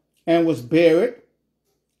died and was buried,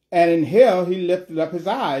 and in hell he lifted up his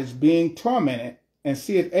eyes, being tormented, and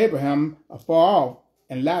seeth Abraham afar off,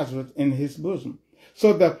 and Lazarus in his bosom.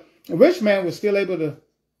 So the rich man was still able to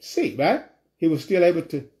see, right? He was still able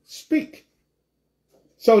to speak.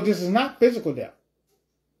 So this is not physical death.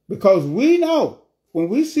 Because we know when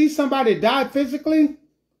we see somebody die physically,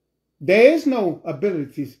 there is no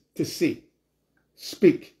ability to see,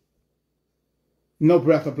 speak, no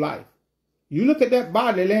breath of life. You look at that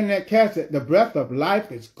body laying in that casket, the breath of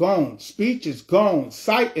life is gone. Speech is gone.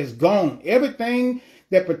 Sight is gone. Everything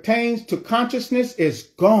that pertains to consciousness is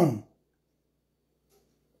gone.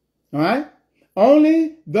 All right?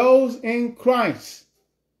 Only those in Christ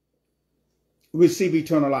receive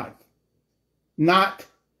eternal life, not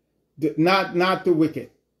the wicked.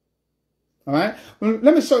 All right?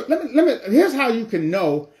 Here's how you can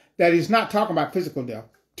know that he's not talking about physical death.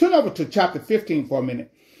 Turn over to chapter 15 for a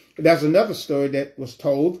minute. There's another story that was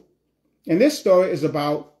told. And this story is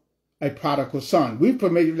about a prodigal son. We've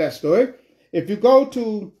familiar with that story. If you go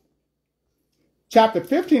to chapter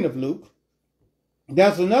 15 of Luke,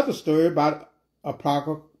 there's another story about a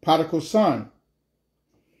prodigal son.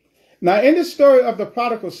 Now, in the story of the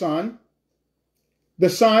prodigal son, the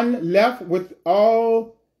son left with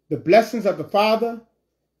all the blessings of the father,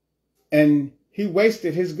 and he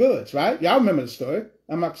wasted his goods, right? Y'all remember the story.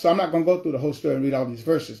 I'm not going to go through the whole story and read all these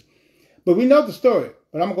verses. But we know the story.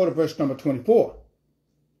 But I'm going to go to verse number 24.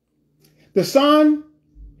 The son,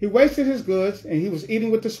 he wasted his goods, and he was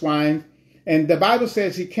eating with the swine. And the Bible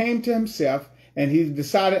says he came to himself, and he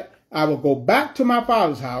decided, I will go back to my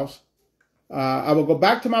father's house. I will go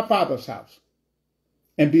back to my father's house.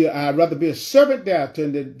 And I'd rather be a servant there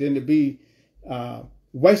than to be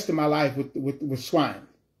wasting my life with swine.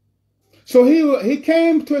 So he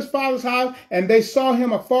came to his father's house, and they saw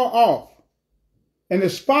him afar off. And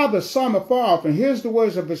his father saw him afar off. And here's the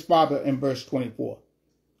words of his father in verse 24.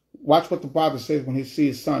 Watch what the father says when he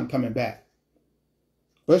sees his son coming back.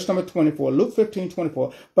 Verse number 24, Luke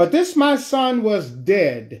 15:24. But this my son was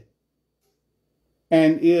dead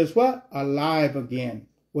and is what? Alive again.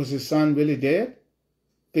 Was his son really dead?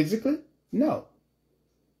 Physically? No.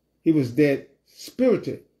 He was dead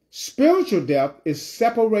spiritually. Spiritual death is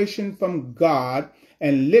separation from God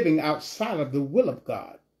and living outside of the will of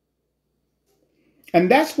God. And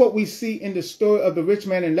that's what we see in the story of the rich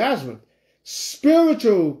man and Lazarus.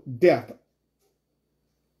 Spiritual death,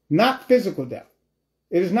 not physical death.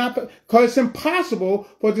 It is not, because it's impossible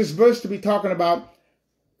for this verse to be talking about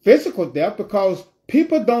physical death, because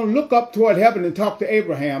people don't look up toward heaven and talk to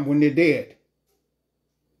Abraham when they're dead.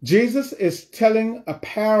 Jesus is telling a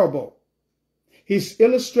parable. He's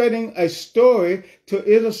illustrating a story to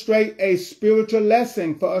illustrate a spiritual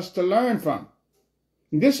lesson for us to learn from.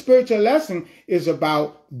 And this spiritual lesson is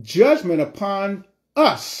about judgment upon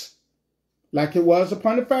us, like it was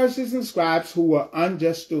upon the Pharisees and Scribes who were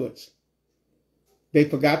unjust stewards. They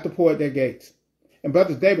forgot to pour at their gates. And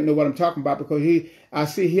Brother David know what I'm talking about, because I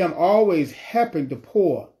see him always helping the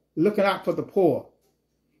poor, looking out for the poor.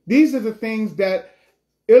 These are the things that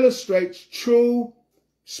illustrates true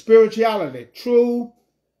spirituality, true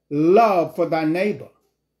love for thy neighbor.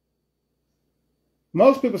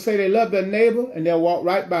 Most people say they love their neighbor and they'll walk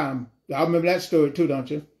right by them. Y'all remember that story too, don't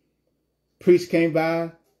you? Priest came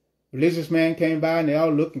by, religious man came by, and they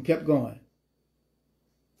all looked and kept going.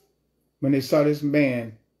 When they saw this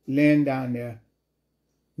man laying down there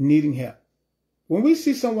needing help. When we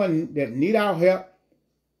see someone that need our help,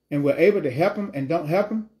 and we're able to help them and don't help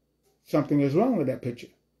them, something is wrong with that picture.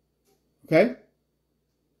 Okay?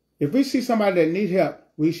 If we see somebody that needs help,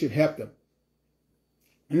 we should help them.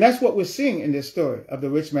 And that's what we're seeing in this story of the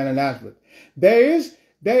rich man and Lazarus.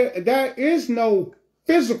 There is no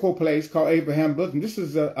physical place called Abraham's bosom. This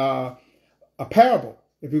is a parable.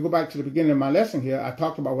 If you go back to the beginning of my lesson here, I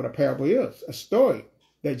talked about what a parable is. A story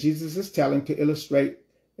that Jesus is telling to illustrate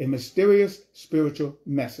a mysterious spiritual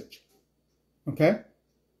message. Okay?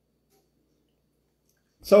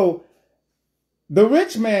 So, the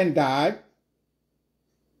rich man died.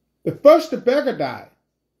 First, the beggar died.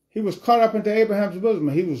 He was caught up into Abraham's bosom.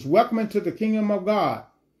 He was welcomed into the kingdom of God.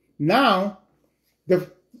 Now,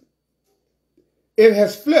 it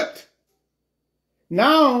has flipped.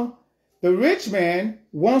 Now, the rich man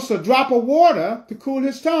wants a drop of water to cool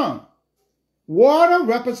his tongue. Water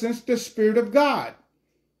represents the Spirit of God.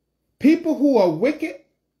 People who are wicked,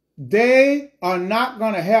 they are not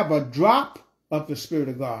going to have a drop of the Spirit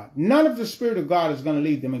of God. None of the Spirit of God is going to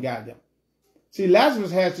lead them and guide them. See,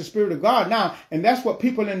 Lazarus has the Spirit of God now, and that's what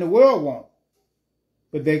people in the world want.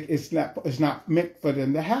 But it's not meant for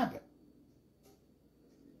them to have it.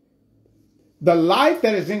 The life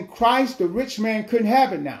that is in Christ, the rich man couldn't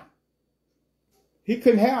have it now. He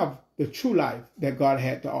couldn't have the true life that God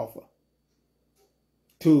had to offer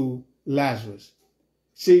to Lazarus.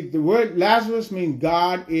 See, the word Lazarus means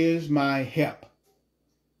God is my help.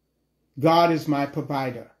 God is my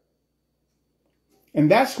provider. And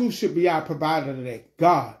that's who should be our provider today.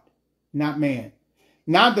 God, not man.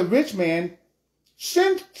 Now the rich man,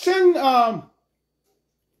 if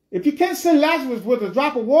you can't send Lazarus with a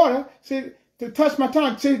drop of water, see, to touch my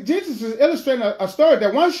tongue. See, Jesus is illustrating a story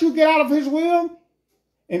that once you get out of his will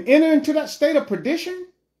and enter into that state of perdition,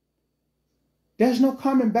 there's no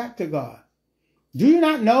coming back to God. Do you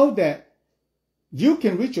not know that you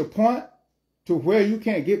can reach a point to where you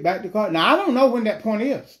can't get back to God? Now, I don't know when that point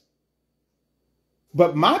is.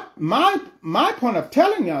 But my point of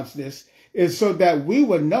telling us this is so that we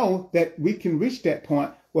will know that we can reach that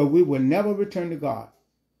point where we will never return to God.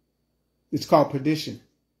 It's called perdition.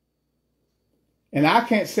 And I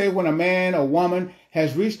can't say when a man or woman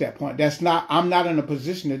has reached that point. I'm not in a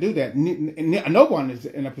position to do that. No one is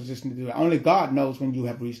in a position to do that. Only God knows when you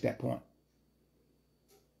have reached that point.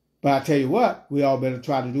 But I tell you what, we all better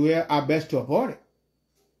try to do our best to avoid it.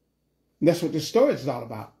 And that's what this story is all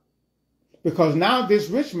about. Because now this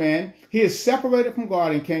rich man, he is separated from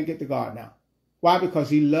God and can't get to God now. Why? Because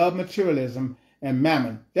he loved materialism and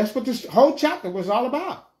mammon. That's what this whole chapter was all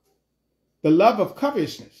about. The love of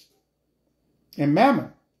covetousness and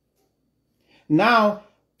mammon. Now,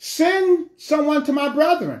 send someone to my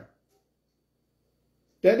brethren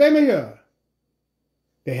that they may hear.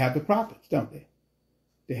 They have the prophets, don't they?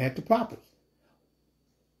 They had the prophets.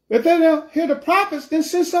 If they don't hear the prophets, then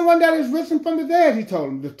send someone that is risen from the dead, he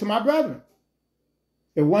told them, to my brethren.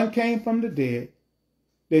 If one came from the dead,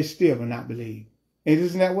 they still will not believe. And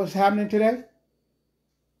isn't that what's happening today?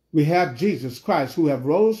 We have Jesus Christ who have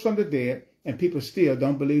rose from the dead, and people still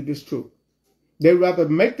don't believe this truth. They rather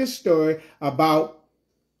make this story about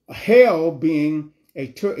hell being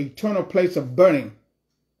an eternal place of burning.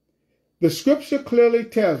 The scripture clearly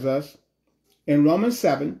tells us in Romans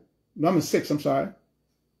 6,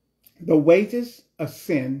 the wages of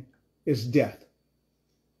sin is death.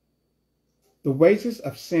 The wages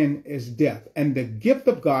of sin is death, and the gift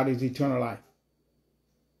of God is eternal life.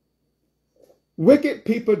 Wicked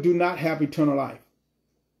people do not have eternal life.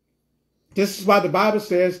 This is why the Bible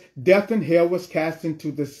says death and hell was cast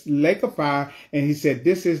into this lake of fire, and he said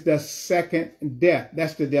this is the second death.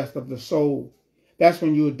 That's the death of the soul. That's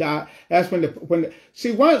when you die. That's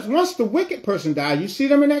see, once the wicked person dies, you see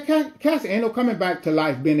them in that casket. Ain't no coming back to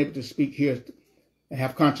life, being able to speak, hear, and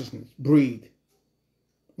have consciousness, breathe.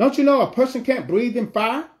 Don't you know a person can't breathe in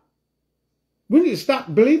fire? We need to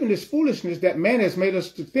stop believing this foolishness that man has made us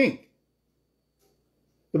to think.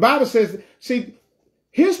 The Bible says, see,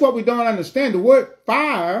 here's what we don't understand. The word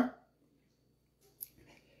fire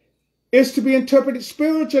is to be interpreted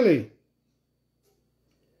spiritually.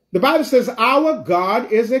 The Bible says our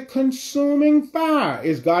God is a consuming fire.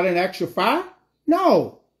 Is God an actual fire?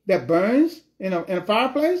 No. That burns in a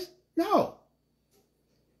fireplace? No.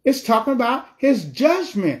 It's talking about his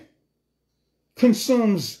judgment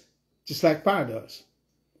consumes just like fire does.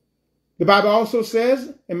 The Bible also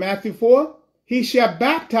says in Matthew 4, he shall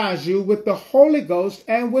baptize you with the Holy Ghost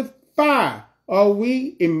and with fire. Are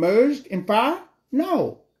we immersed in fire?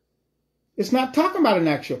 No. It's not talking about an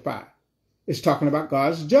actual fire. It's talking about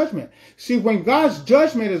God's judgment. See, when God's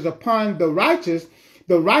judgment is upon the righteous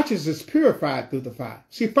is purified through the fire.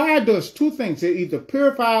 See, fire does two things. It either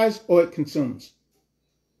purifies or it consumes.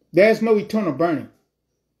 There's no eternal burning.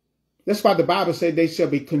 That's why the Bible says they shall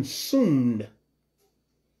be consumed.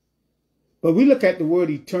 But we look at the word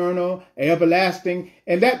eternal, everlasting,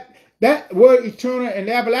 and that word eternal and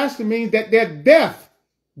everlasting means that their death,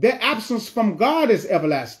 their absence from God is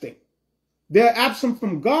everlasting. Their absence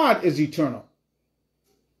from God is eternal.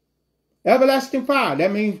 Everlasting fire.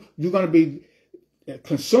 That means you're going to be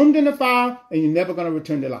consumed in the fire and you're never going to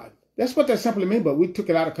return to life. That's what that simply means, but we took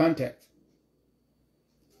it out of context.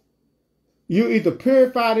 You're either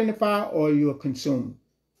purified in the fire or you're consumed.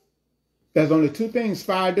 There's only two things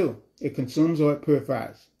fire do. It consumes or it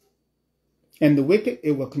purifies. And the wicked,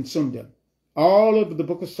 it will consume them. All over the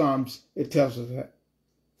book of Psalms, it tells us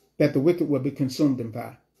that the wicked will be consumed in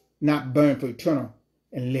fire, not burned for eternal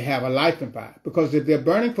and have a life in fire. Because if they're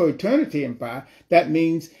burning for eternity in fire, that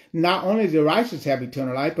means not only the righteous have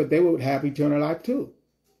eternal life, but they will have eternal life too.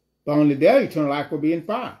 But only their eternal life will be in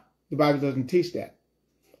fire. The Bible doesn't teach that.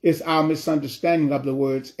 It's our misunderstanding of the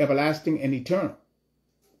words everlasting and eternal.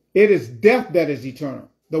 It is death that is eternal.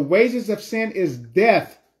 The wages of sin is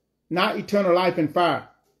death, not eternal life in fire.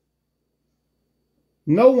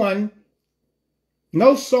 No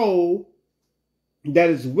soul that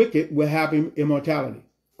is wicked will have immortality.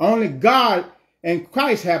 Only God and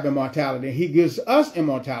Christ have immortality. He gives us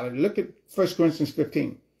immortality. Look at 1 Corinthians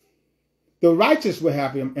 15. The righteous will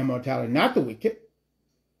have immortality, not the wicked.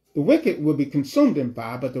 The wicked will be consumed in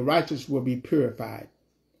fire, but the righteous will be purified.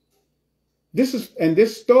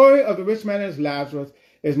 This story of the rich man and his Lazarus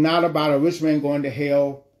is not about a rich man going to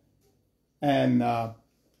hell and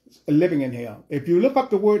living in hell. If you look up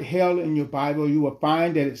the word hell in your Bible, you will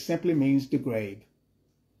find that it simply means the grave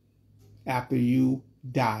after you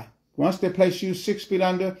die. Once they place you 6 feet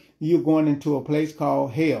under, you're going into a place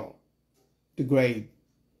called hell, the grave.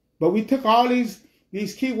 But we took all these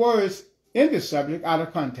key words in this subject out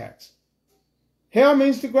of context. Hell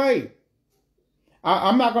means the grave.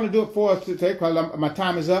 I'm not going to do it for us today because my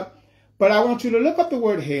time is up. But I want you to look up the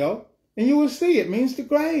word hell and you will see it means the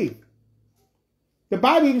grave. The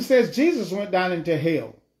Bible even says Jesus went down into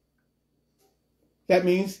hell. That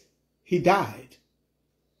means he died.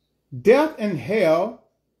 Death and hell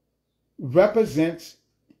represents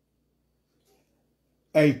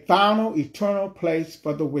a final eternal place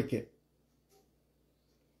for the wicked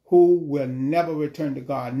who will never return to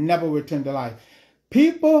God, never return to life.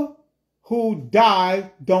 People who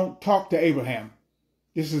die don't talk to Abraham.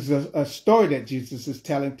 This is a story that Jesus is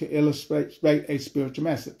telling to illustrate a spiritual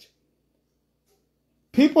message.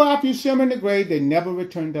 People, after you see them in the grave, they never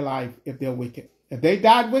return to life if they're wicked. If they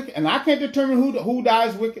died wicked, and I can't determine who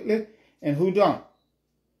dies wickedly and who don't.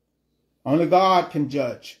 Only God can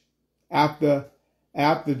judge. After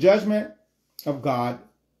the judgment of God,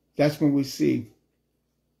 that's when we see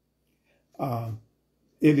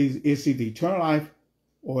it's either eternal life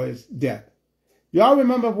or it's death. Y'all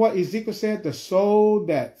remember what Ezekiel said? The soul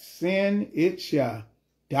that sin, it shall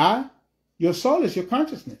die. Your soul is your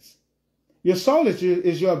consciousness. Your soul is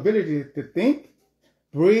your ability to think,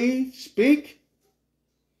 breathe, speak.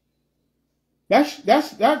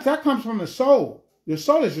 That comes from the soul. Your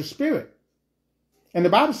soul is your spirit. And the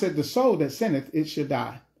Bible said the soul that sinneth, it shall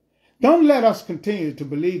die. Don't let us continue to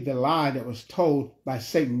believe the lie that was told by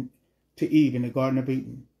Satan to Eve in the Garden of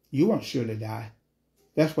Eden. You won't surely die.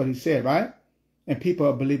 That's what he said, right? And people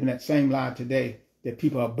are believing that same lie today, that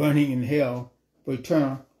people are burning in hell for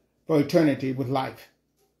eternity with life.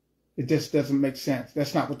 It just doesn't make sense.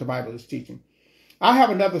 That's not what the Bible is teaching. I have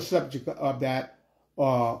another subject of that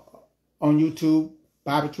on YouTube,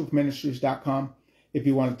 BibleTruthMinistries.com. If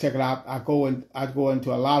you want to check it out, I go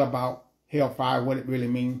into a lot about hellfire, what it really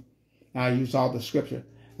means. I use all the scripture.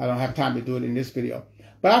 I don't have time to do it in this video.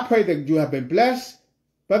 But I pray that you have been blessed.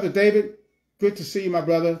 Brother David, good to see you, my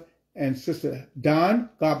brother. And Sister Don,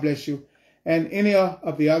 God bless you. And any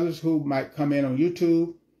of the others who might come in on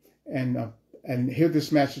YouTube and hear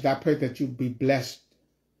this message, I pray that you be blessed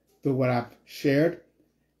through what I've shared.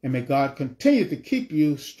 And may God continue to keep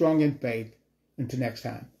you strong in faith until next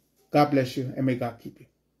time. God bless you and may God keep you.